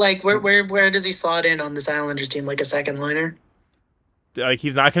offense? Like where does he slot in on this Islanders team? Like a second liner? Like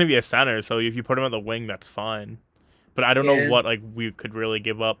he's not going to be a center, so if you put him on the wing, that's fine. But I don't know what like we could really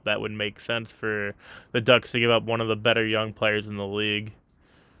give up that would make sense for the Ducks to give up one of the better young players in the league.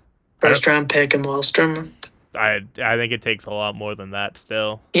 First round pick in Wallstrom. I think it takes a lot more than that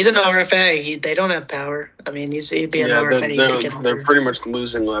still. He's an RFA. They don't have power. I mean, he'd be an RFA. They're pretty much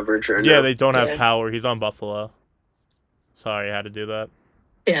losing leverage right now. Yeah, they don't have power. He's on Buffalo. Sorry, I had to do that.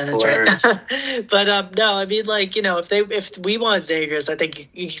 Yeah, that's right. But no, I mean, like, you know, if we want Zegras, I think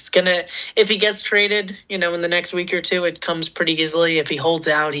he's gonna. If he gets traded, you know, in the next week or two, it comes pretty easily. If he holds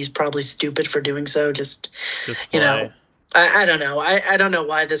out, he's probably stupid for doing so. Just you know, I don't know. I don't know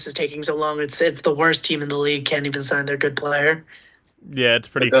why this is taking so long. It's the worst team in the league. Can't even sign their good player. Yeah, it's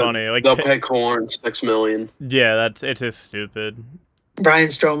pretty funny. Like they'll pay Killorn $6 million. Yeah, it's just stupid. Brian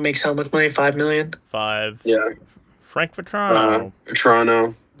Strome makes how much money? $5 million. 5. Yeah. Frank Vatrano.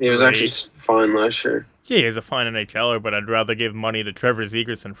 Toronto. He was actually fine last year. Yeah, he's a fine NHLer, but I'd rather give money to Trevor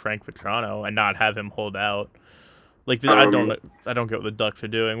Zegras than Frank Vatrano and not have him hold out. Like I don't get what the Ducks are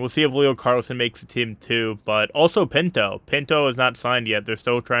doing. We'll see if Leo Carlson makes the team too, but also Pinto. Pinto is not signed yet. They're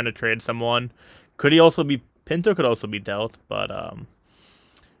still trying to trade someone. Pinto could also be dealt, but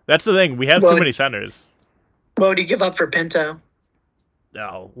that's the thing. We have too many centers. What would you give up for Pinto?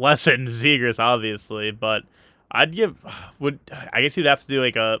 No, less than Zegras, obviously, but I'd give. I guess you'd have to do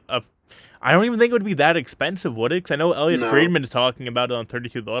like a. I don't even think it would be that expensive, would it? Because I know Elliot Friedman's talking about it on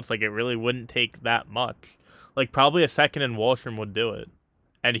 32 Thoughts. Like it really wouldn't take that much. Like probably a second in Wallstrom would do it,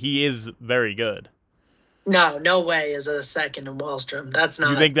 and he is very good. No way is a second in Wallstrom. That's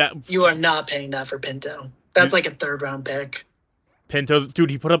not. You think that you are not paying that for Pinto? That's like a third round pick. Pinto's dude.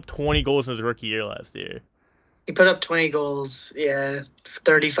 He put up 20 goals in his rookie year last year. He put up 20 goals. Yeah,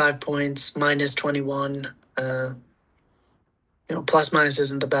 35 points, minus 21. You know, plus minus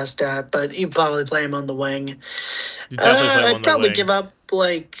isn't the best stat, but you probably play him on the wing. I'd probably give up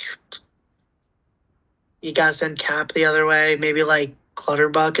like. You gotta send Cap the other way. Maybe like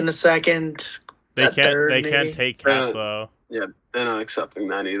Clutterbuck in a second. They can't take Cap though. Yeah, they're not accepting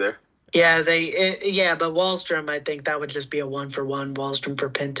that either. Yeah, but Wallstrom, I think that would just be a 1-for-1 Wallstrom for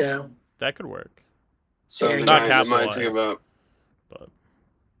Pinto. That could work. So yeah, not Cap might think about. But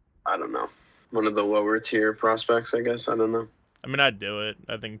I don't know. One of the lower tier prospects, I guess. I don't know. I mean, I'd do it.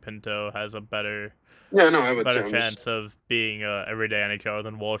 I think Pinto has a better chance of being a everyday NHLer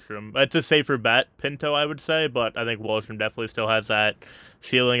than Wallstrom. It's a safer bet, Pinto, I would say, but I think Wallstrom definitely still has that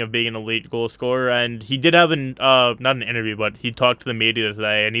ceiling of being an elite goal scorer. And he did have not an interview, but he talked to the media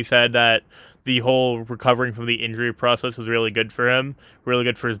today, and he said that the whole recovering from the injury process was really good for him, really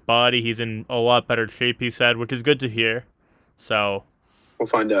good for his body. He's in a lot better shape, he said, which is good to hear. So we'll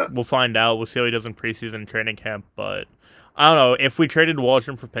find out. We'll see how he does in preseason training camp, but I don't know. If we traded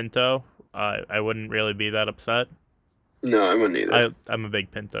Wallstrom for Pinto, I wouldn't really be that upset. No, I wouldn't either. I'm a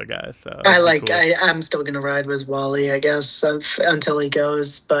big Pinto guy, so I'm still gonna ride with Wally, I guess, until he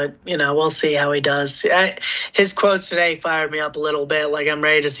goes. But you know, we'll see how he does. His quotes today fired me up a little bit. Like I'm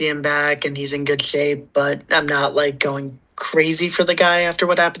ready to see him back, and he's in good shape. But I'm not like going crazy for the guy after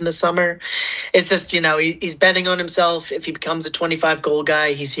what happened this summer. It's just, you know, he's betting on himself. If he becomes a 25 goal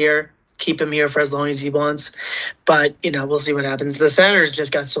guy, he's here. Keep him here for as long as he wants. But, you know, we'll see what happens. The Senators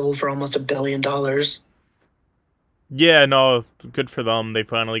just got sold for almost $1 billion. Yeah, no, good for them. They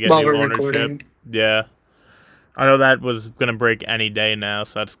finally get new ownership. Recording. Yeah. I know that was going to break any day now,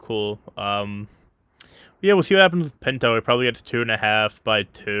 so that's cool. Yeah, we'll see what happens with Pinto. He probably gets 2.5 by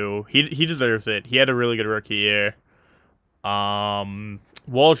 2. He deserves it. He had a really good rookie year.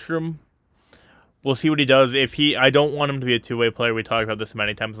 Wallstrom, we'll see what he does. I don't want him to be a two-way player. We talked about this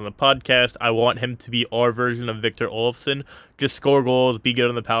many times on the podcast. I want him to be our version of Victor Olofsson. Just score goals, be good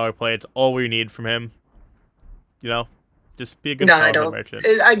on the power play. It's all we need from him. You know, just be a good power play merchant.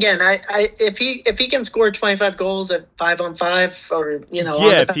 Again, if he can score 25 goals at 5-on-5, or you know,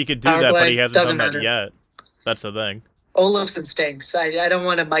 yeah, if he could do that, but he hasn't done that yet. That's the thing. Olofsson stinks. I don't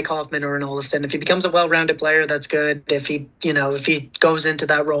want a Mike Hoffman or an Olofsson. If he becomes a well-rounded player, that's good. If he goes into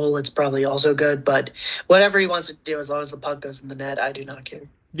that role, it's probably also good. But whatever he wants to do, as long as the puck goes in the net, I do not care.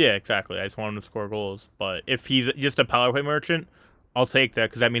 Yeah, exactly. I just want him to score goals. But if he's just a power play merchant, I'll take that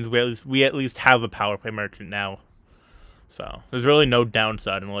because that means we at least have a power play merchant now. So there's really no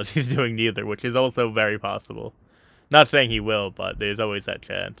downside unless he's doing neither, which is also very possible. Not saying he will, but there's always that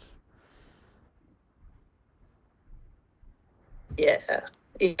chance. Yeah.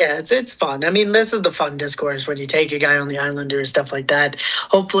 Yeah, it's fun. I mean, this is the fun discourse when you take a guy on the Islanders, stuff like that.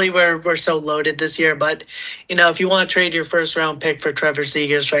 Hopefully, we're so loaded this year. But if you want to trade your first round pick for Trevor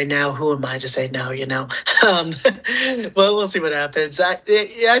Zegras right now, who am I to say no? Well, we'll see what happens. I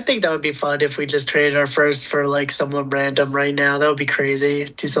think that would be fun if we just traded our first for like someone random right now. That would be crazy.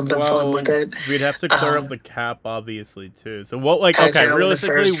 Do something fun with it. We'd have to clear up the cap, obviously, too. So what? Like, Pedro okay, in the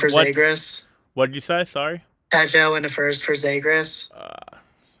realistically, first for Zegras. What did you say? Sorry. Pedro in the first for Zegras.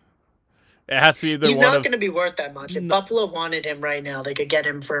 It has to be either He's one not of. going to be worth that much. If Buffalo wanted him right now, they could get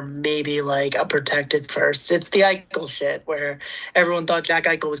him for maybe like a protected first. It's the Eichel shit where everyone thought Jack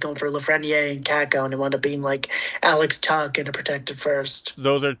Eichel was going for Lafreniere and Kakko, and it wound up being like Alex Tuck and a protected first.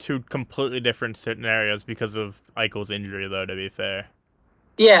 Those are two completely different scenarios because of Eichel's injury, though, to be fair.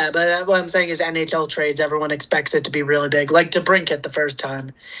 Yeah, but what I'm saying is NHL trades, everyone expects it to be really big. Like DeBrincat the first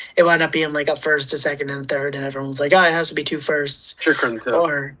time, it wound up being like a first, a second, and a third, and everyone's like, oh, it has to be two firsts. Chychrun too.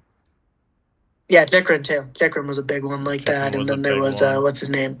 Or... Yeah, Chychrun too. Chychrun was a big one like that, and then there was what's his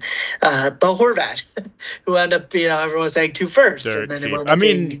name, Bo Horvat, who ended up everyone was saying two firsts, and then it I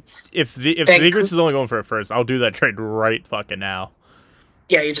mean, if Zegras is only going for a first, I'll do that trade right fucking now.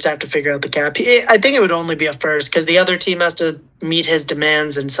 Yeah, you just have to figure out the cap. I think it would only be a first because the other team has to meet his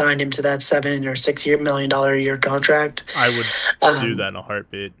demands and sign him to that $7 or $6 million a year contract. I would do that in a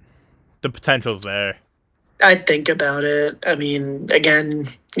heartbeat. The potential's there. I'd think about it. I mean, again,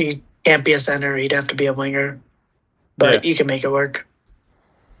 he can't be a center. He'd have to be a winger. But you can make it work.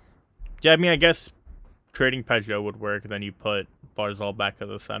 Yeah, I mean, I guess trading Peugeot would work. Then you put Barzal back at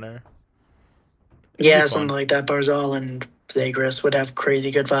the center. Yeah, something like that. Barzal and Zegras would have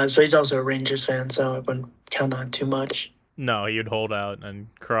crazy good vibes. But he's also a Rangers fan, so I wouldn't count on too much. No, he'd hold out and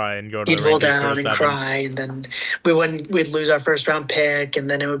cry and go to the Rangers. He'd hold out and 7th. cry, and then we'd lose our first round pick, and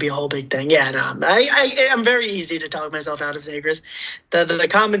then it would be a whole big thing. Yeah, no, I'm very easy to talk myself out of Zegras. The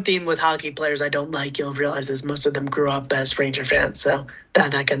common theme with hockey players I don't like, you'll realize, is most of them grew up as Ranger fans, so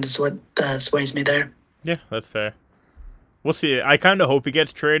that kind of what sways me there. Yeah, that's fair. We'll see. I kind of hope he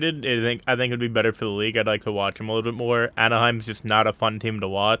gets traded. I think it'd be better for the league. I'd like to watch him a little bit more. Anaheim's just not a fun team to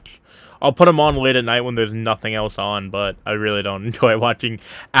watch. I'll put him on late at night when there's nothing else on, but I really don't enjoy watching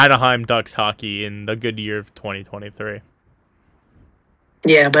Anaheim Ducks hockey in the good year of 2023.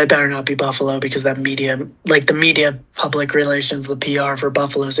 Yeah, but it better not be Buffalo because that media, like the media public relations, the PR for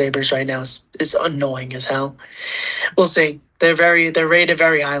Buffalo Sabres right now is annoying as hell. We'll see. They're rated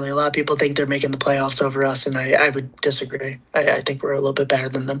very highly. A lot of people think they're making the playoffs over us, and I would disagree. I think we're a little bit better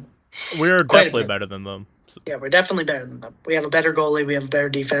than them. We're definitely better than them. Yeah, we're definitely better than them. We have a better goalie. We have a better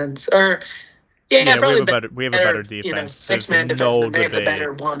defense. Probably we have a better defense. Six-man defenseman. They have the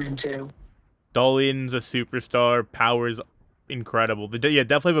better 1 and 2. Dahlin's a superstar. Power's incredible. Definitely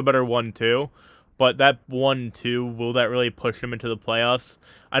have a better 1-2. But that 1-2, will that really push him into the playoffs?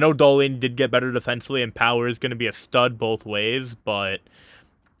 I know Dahlin did get better defensively, and Power is going to be a stud both ways, but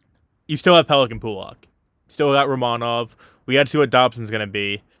you still have Pelican Pulak. Still got Romanov. We got to see what Dobson's going to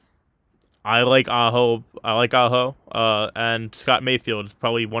be. I like Aho. And Scott Mayfield is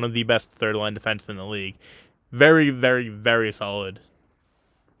probably one of the best third-line defensemen in the league. Very, very, very solid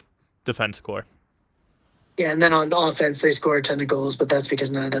defense core. Yeah, and then on offense, they score a ton of goals, but that's because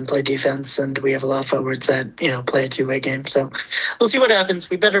none of them play defense, and we have a lot of forwards that, play a two-way game. So we'll see what happens.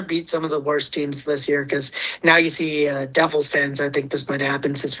 We better beat some of the worst teams this year because now you see Devils fans, I think this might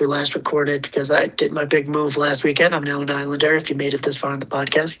happen since we last recorded because I did my big move last weekend. I'm now an Islander. If you made it this far in the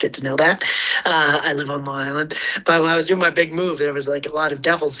podcast, get to know that. I live on Long Island. But when I was doing my big move, there was like a lot of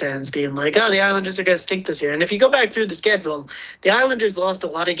Devils fans being like, oh, the Islanders are going to stink this year. And if you go back through the schedule, the Islanders lost a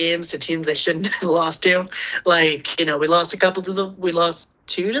lot of games to teams they shouldn't have lost to. Like, we lost we lost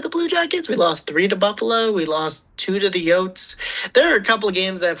 2 to the Blue Jackets. We lost 3 to Buffalo. We lost 2 to the Yotes. There are a couple of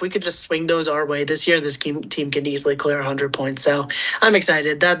games that if we could just swing those our way this year, this team can easily clear 100 points. So I'm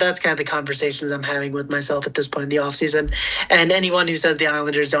excited. That's kind of the conversations I'm having with myself at this point in the offseason. And anyone who says the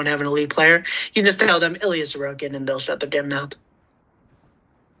Islanders don't have an elite player, you can just tell them Ilya Sorokin and they'll shut their damn mouth.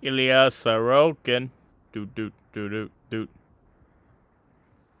 Ilya Sorokin. Doot.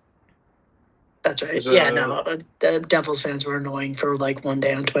 That's right. The Devils fans were annoying for like one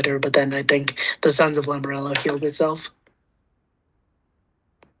day on Twitter, but then I think the Sons of Lamoriello healed itself.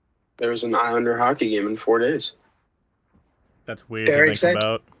 there's an Islander hockey game in 4 days. That's weird Very to think excited.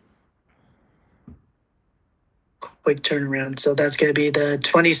 about. Quick turnaround. So that's going to be the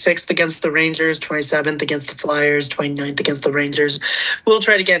 26th against the Rangers, 27th against the Flyers, 29th against the Rangers. We'll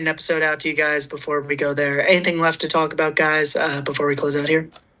try to get an episode out to you guys before we go there. Anything left to talk about, guys, before we close out here?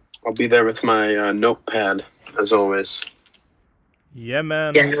 I'll be there with my notepad, as always. Yeah,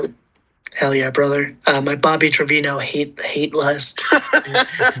 man. Yeah. Hell yeah, brother. My Bobby Trevino hate list.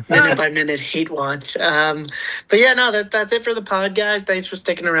 Minute by minute hate watch. But yeah, no, that's it for the pod, guys. Thanks for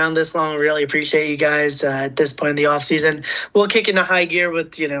sticking around this long. Really appreciate you guys at this point in the off season. We'll kick into high gear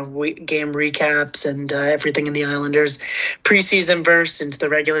with game recaps and everything in the Islanders preseason burst into the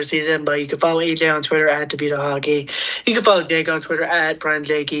regular season. But you can follow AJ on Twitter at DeVito Hockey. You can follow Jake on Twitter at Brian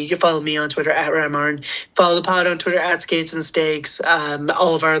Jakey. You can follow me on Twitter at Ryan Martin. Follow the pod on Twitter at Skates and Steaks.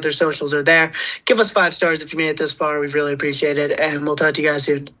 All of our other socials are there. Give us 5 stars if you made it this far. We really appreciate it, and we'll talk to you guys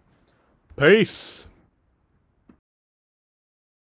soon. Peace.